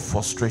is full of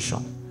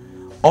frustration.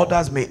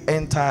 Others may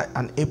enter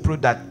an April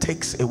that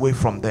takes away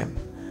from them.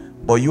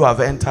 But you have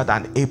entered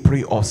an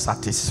April of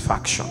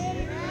satisfaction.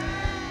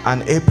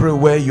 An April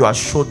where you are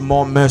showed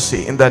more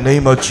mercy in the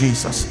name of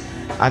Jesus.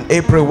 An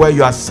April where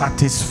you are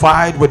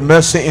satisfied with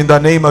mercy in the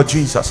name of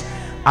Jesus.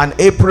 An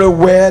April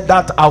where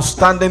that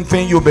outstanding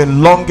thing you've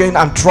been longing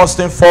and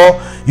trusting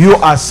for, you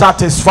are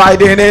satisfied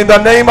in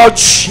the name of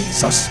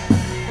Jesus.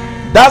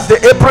 That's the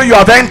April you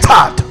have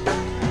entered.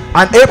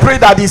 An April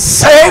that is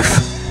safe,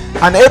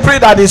 an April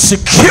that is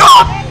secure,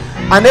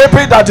 an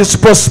April that is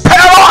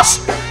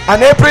prosperous,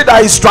 an April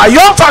that is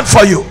triumphant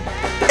for you.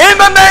 In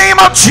the name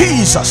of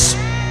Jesus.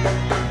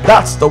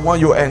 That's the one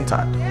you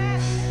entered.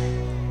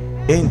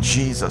 In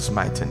Jesus'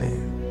 mighty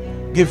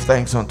name. Give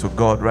thanks unto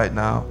God right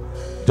now.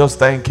 Just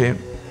thank him.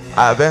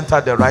 I have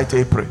entered the right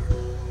April.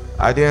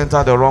 I didn't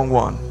enter the wrong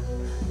one.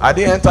 I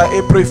didn't enter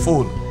April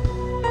fool.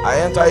 I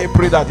enter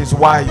April that is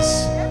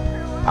wise.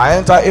 I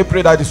enter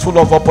April that is full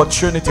of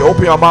opportunity.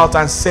 Open your mouth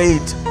and say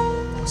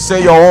it.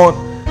 Say your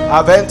own.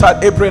 I've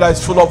entered April that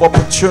is full of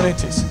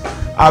opportunities.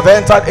 I've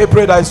entered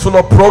April that is full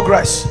of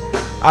progress.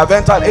 I've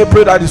entered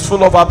April that is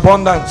full of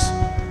abundance.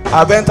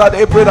 I've entered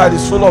April that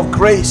is full of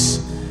grace.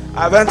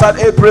 I've entered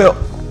April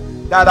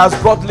that has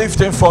brought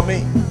lifting for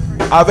me.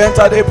 I've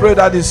entered April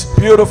that is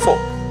beautiful,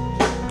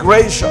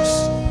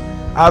 gracious.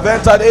 I've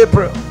entered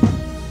April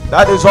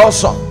that is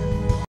awesome.